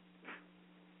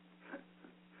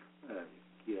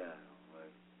 Yeah.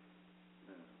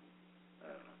 I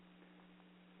don't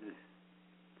know.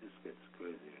 This gets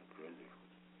crazier and crazier.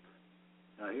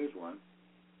 Now, here's one.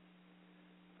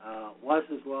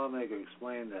 Washington's lawmaker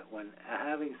explained that when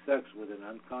having sex with an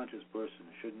unconscious person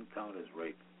shouldn't count as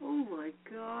rape. Oh, my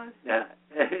God. Yeah.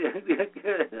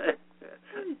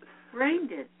 Brain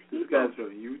dead people. This guy's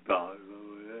from Utah. So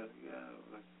yeah.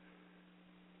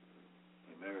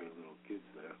 They marry little kids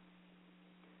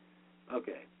there.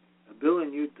 Okay. A bill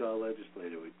in Utah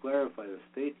legislature would clarify the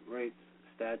state rape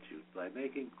statute by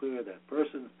making clear that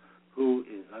persons who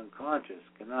is unconscious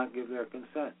cannot give their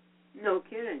consent. No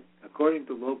kidding. According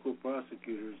to local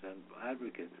prosecutors and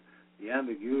advocates, the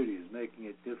ambiguity is making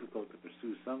it difficult to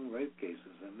pursue some rape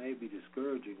cases and may be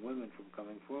discouraging women from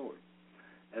coming forward.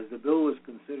 As the bill was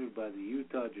considered by the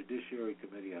Utah Judiciary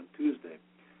Committee on Tuesday,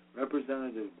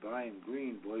 Representative Brian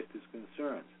Green voiced his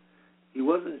concerns. He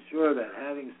wasn't sure that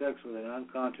having sex with an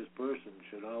unconscious person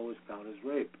should always count as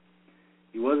rape.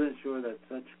 He wasn't sure that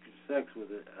such sex with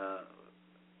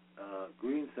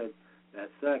Green said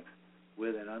that sex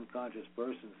with an unconscious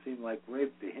person seemed like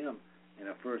rape to him in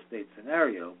a first date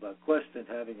scenario, but questioned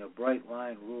having a bright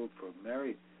line ruled for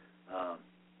married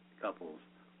couples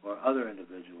or other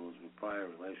individuals with prior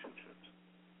relationships.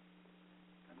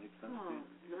 That makes sense to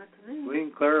you? Not to me.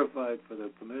 Green clarified for the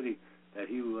committee that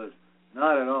he was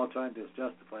not at all trying to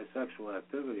justify sexual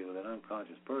activity with an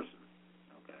unconscious person.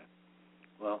 Okay.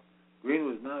 Well, Green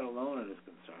was not alone in his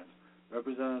concerns.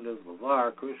 Representative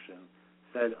LeVar Christian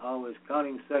said always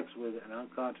counting sex with an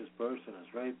unconscious person as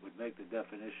rape would make the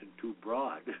definition too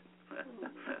broad.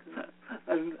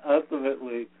 And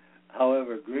ultimately,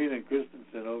 however, Green and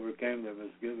Christensen overcame their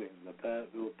misgivings. The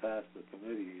bill passed the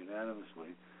committee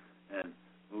unanimously and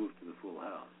moved to the full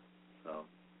House. So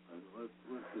let's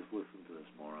just listen to this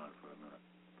moron for a minute.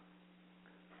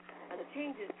 And the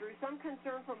changes drew some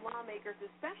concern from lawmakers,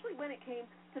 especially when it came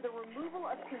to the removal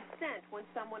of consent when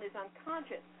someone is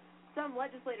unconscious. Some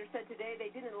legislators said today they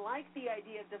didn't like the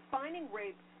idea of defining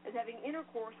rape as having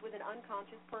intercourse with an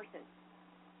unconscious person.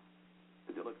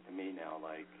 It looks to me now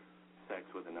like sex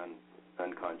with an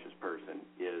unconscious person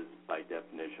is, by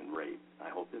definition, rape. I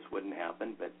hope this wouldn't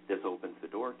happen, but this opens the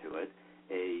door to it.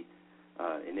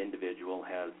 An individual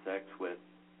has sex with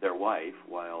their wife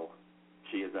while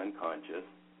she is unconscious,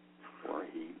 or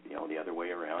he, the other way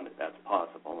around. If that's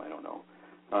possible, I don't know.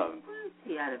 Is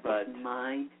he out of his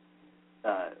mind?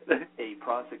 A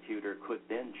prosecutor could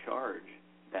then charge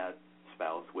that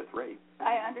spouse with rape.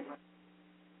 I understand.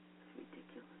 It's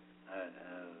ridiculous.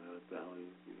 What the hell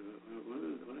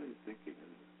what are you thinking?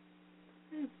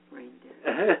 It's brain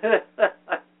dead.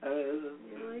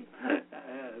 Really?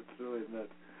 Yeah, it's really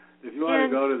nuts. If you want to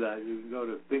go to that, you can go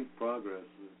to Think Progress.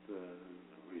 It's a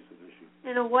recent issue.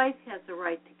 And a wife has the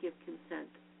right to give consent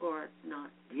or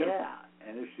not. Yeah,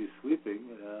 and if she's sleeping,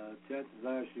 chances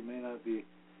are she may not be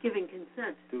giving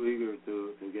consent. Too eager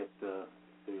to get to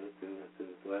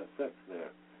have sex there.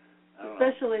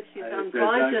 Especially if she's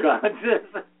unconscious.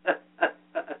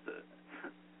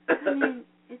 I mean,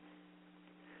 it's.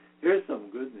 Here's some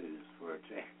good news for a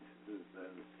change. This is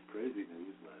crazy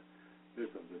news, but here's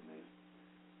some good news.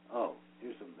 Oh,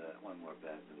 here's some one more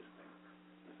bad news thing.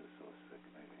 This is so sick.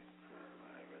 Maybe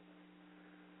when I read this.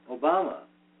 Obama.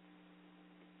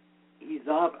 He's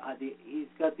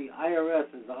got the IRS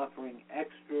is offering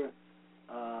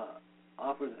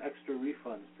offers extra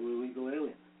refunds to illegal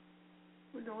aliens.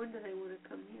 Well, no wonder they want to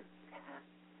come here.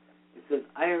 It says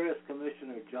IRS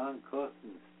Commissioner John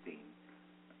Considine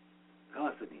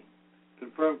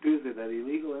confirmed Tuesday that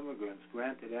illegal immigrants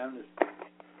granted amnesty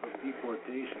for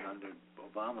deportation under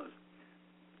Obama's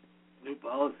new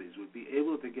policies would be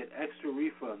able to get extra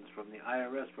refunds from the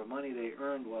IRS for money they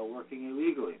earned while working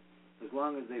illegally, as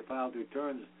long as they filed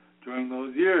returns during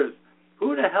those years.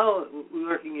 Who the hell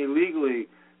working illegally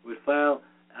would file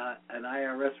an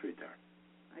IRS return?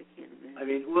 I can't imagine. I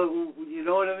mean, well, you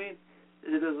know what I mean?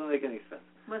 It doesn't make any sense.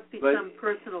 Must be some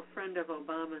personal friend of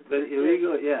Obama's. But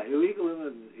illegal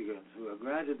immigrants who are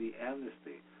granted the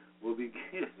amnesty will be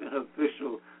given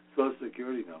official Social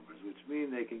Security numbers, which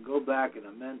mean they can go back and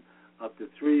amend up to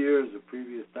 3 years of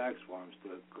previous tax forms to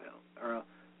earn.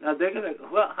 Now how are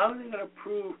they gonna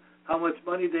prove how much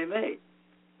money they made?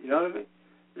 You know what I mean?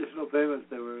 Additional payments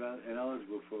they were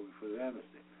ineligible for before the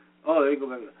amnesty. Oh, they go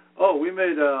back. Oh, we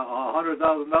made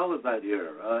 $100,000 that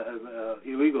year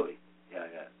illegally. Yeah.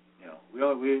 You know,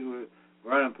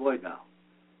 we're unemployed now.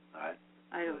 All right.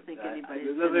 I don't think anybody's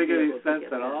does that make any sense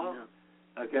at all? No.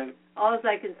 Okay. All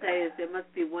I can say is there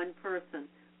must be one person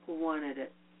who wanted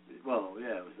it. Well,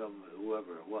 yeah, it was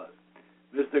whoever it was.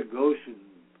 Mr.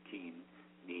 Goshenkeen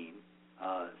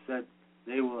said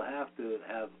they will have to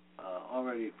have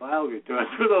already filed returns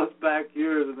for those back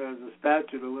years, and there's a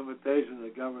statute of limitations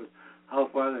that governs how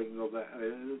far they can go back. I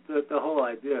mean, it's the whole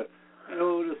idea. You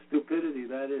know what a stupidity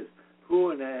that is.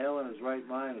 Who in the hell in his right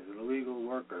mind as an illegal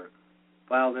worker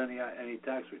filed any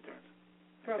tax returns?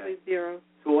 Probably zero.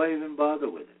 So why even bother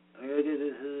with it? I mean,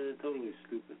 it's totally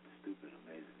stupid,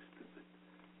 amazing stupid.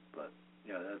 But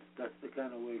that's the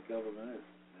kind of way government is.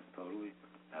 It's totally,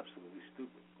 absolutely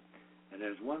stupid. And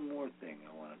there's one more thing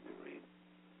I wanted to read,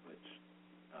 which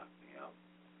knocked me out.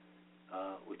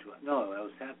 I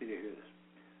was happy to hear this.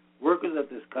 Workers at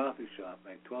this coffee shop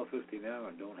make $12.50 an hour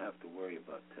and don't have to worry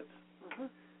about tips. Uh-huh.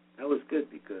 That was good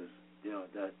because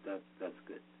that's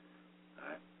good. All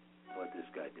right, what this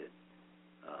guy did.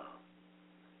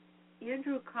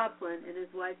 Andrew Copeland and his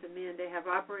wife Amanda have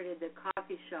operated the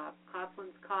coffee shop,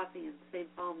 Copland's Coffee, in St.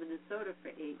 Paul, Minnesota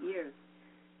for 8 years.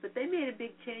 But they made a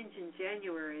big change in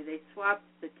January. They swapped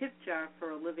the tip jar for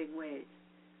a living wage.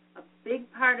 A big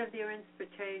part of their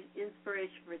inspiration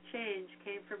for change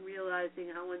came from realizing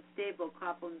how unstable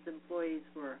Copland's employees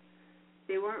were.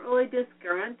 They weren't really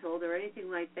disgruntled or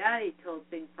anything like that, he told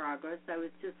Think Progress. I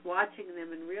was just watching them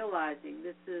and realizing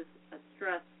this is a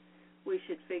stress we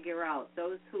should figure out.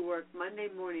 Those who worked Monday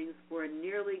mornings were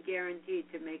nearly guaranteed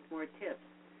to make more tips.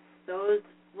 Those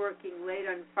working late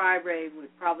on Friday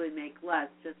would probably make less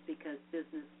just because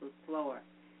business was slower.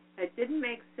 It didn't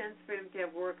make sense for him to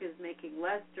have workers making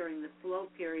less during the slow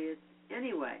periods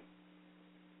anyway.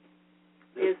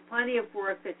 There's plenty of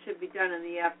work that should be done in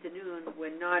the afternoon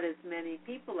when not as many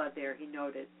people are there, he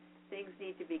noted. Things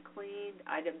need to be cleaned,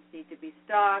 items need to be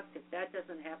stocked. If that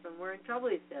doesn't happen, we're in trouble,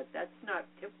 he said. That's not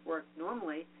tip work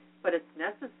normally, but it's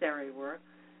necessary work.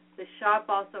 The shop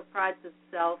also prides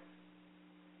itself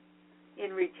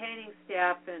in retaining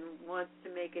staff and wants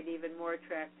to make it even more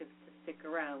attractive to stick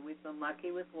around. We've been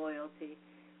lucky with loyalty.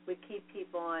 We keep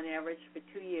people on average for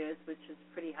 2 years, which is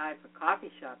pretty high for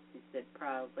coffee shops, he said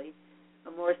proudly.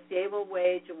 A more stable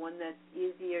wage and one that's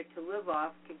easier to live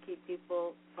off can keep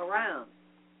people around.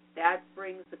 That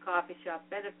brings the coffee shop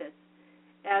benefits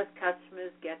as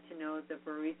customers get to know the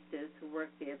baristas who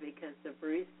work there because the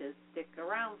baristas stick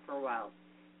around for a while.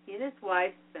 He and his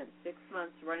wife spent 6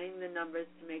 months running the numbers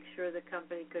to make sure the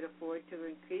company could afford to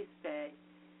increase pay,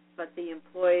 but the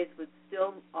employees would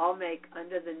still all make more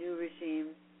under the new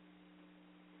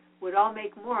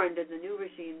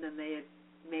regime than they had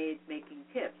made making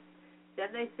tips.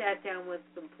 Then they sat down with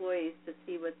employees to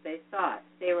see what they thought.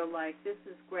 They were like, this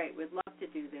is great, we'd love to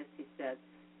do this, he said.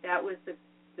 That was the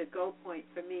go point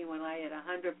for me when I had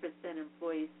 100%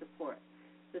 employee support.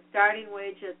 The starting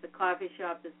wage at the coffee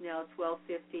shop is now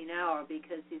 $12.50 an hour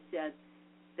because he said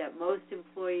that most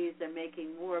employees are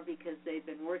making more because they've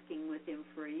been working with him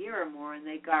for a year or more and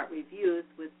they got reviews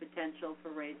with potential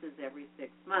for raises every 6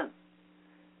 months.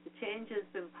 The change has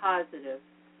been positive.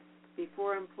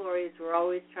 Before, employees were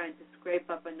always trying to scrape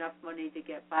up enough money to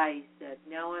get by, he said.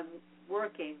 Now I'm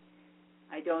working,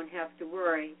 I don't have to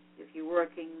worry. If you're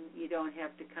working, you don't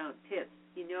have to count tips.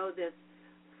 You know this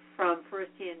from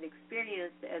firsthand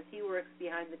experience as he works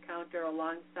behind the counter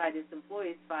alongside his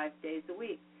employees 5 days a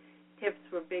week. Tips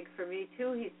were big for me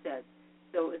too, he said,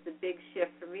 so it was a big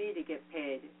shift for me to get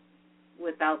paid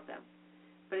without them.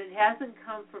 But it hasn't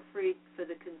come for free for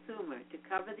the consumer. To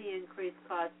cover the increased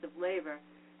cost of labor,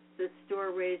 the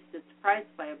store raised its price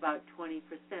by about 20%.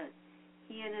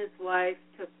 He and his wife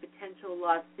took potential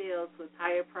lost sales with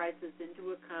higher prices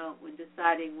into account when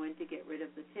deciding when to get rid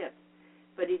of the tips.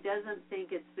 But he doesn't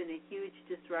think it's been a huge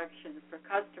disruption for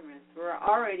customers. We're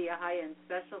already a high-end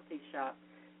specialty shop,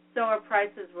 so our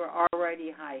prices were already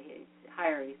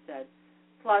higher, he said.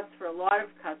 Plus, for a lot of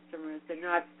customers, they're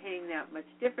not paying that much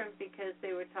different because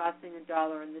they were tossing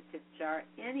 $1 in the tip jar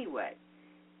anyway.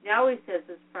 Now he says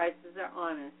his prices are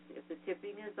honest. If the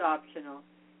tipping is optional,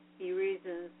 he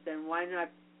reasons, then why not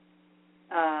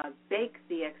bake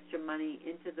the extra money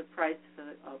into the price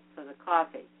for the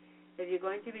coffee? If you're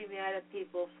going to be mad at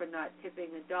people for not tipping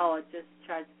 $1, just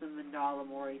charge them $1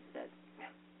 more, he said.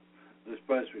 This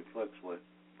price reflects what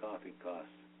coffee costs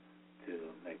to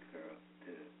make fairly.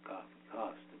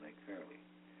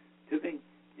 Tipping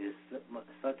is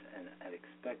such an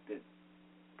expected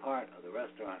part of the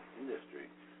restaurant industry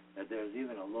that there is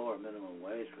even a lower minimum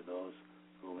wage for those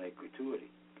who make gratuity.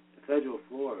 The federal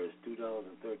floor is $2.13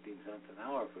 an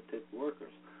hour for tipped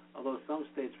workers, although some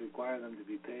states require them to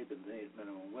be paid the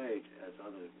minimum wage as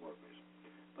other workers.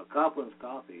 But Copland's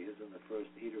Coffee isn't the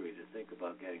first eatery to think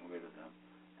about getting rid of them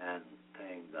and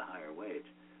paying the higher wage.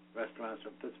 Restaurants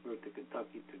from Pittsburgh to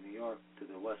Kentucky to New York to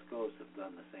the West Coast have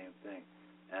done the same thing,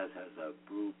 as has a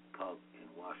brew pub in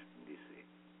Washington, D.C.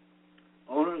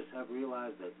 Owners have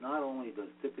realized that not only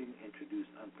does tipping introduce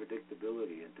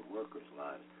unpredictability into workers'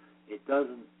 lives, it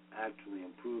doesn't actually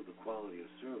improve the quality of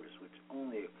service, which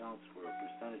only accounts for a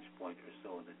percentage point or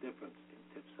so in the difference in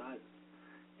tip sizes.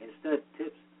 Instead,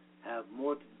 tips have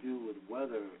more to do with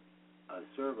whether a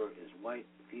server is white,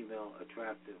 female,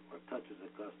 attractive, or touches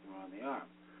a customer on the arm.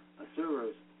 A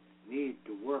server's need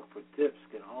to work for tips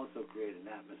can also create an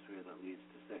atmosphere that leads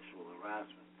to sexual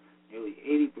harassment. Nearly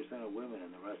 80% of women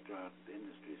in the restaurant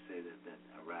industry say they've been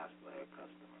harassed by a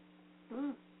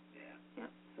customer.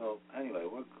 Yeah. So anyway,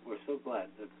 we're so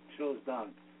glad the show's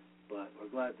done, but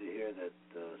we're glad to hear that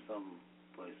some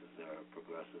places are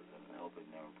progressive and helping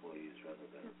their employees rather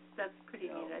than. That's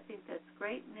pretty neat. I think that's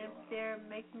great, and if they're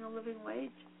making a living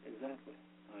wage. Exactly.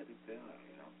 I think they are.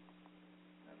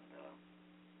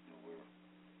 And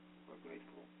we're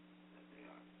grateful that they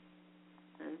are.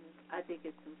 And I think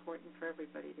it's important for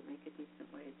everybody to make a decent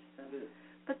wage. So. It is.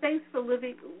 But thanks for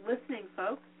listening,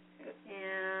 folks. Yes.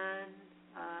 And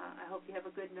I hope you have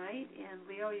a good night. And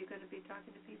Leo, you're going to be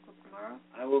talking to people tomorrow?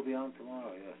 I will be on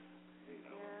tomorrow, yes.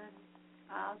 And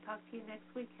I'll talk to you next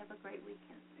week. Have a great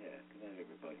weekend. Yeah. Good night,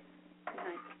 everybody. Good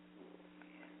night.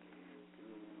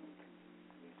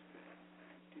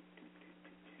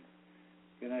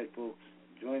 Good night, folks.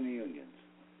 Join the unions.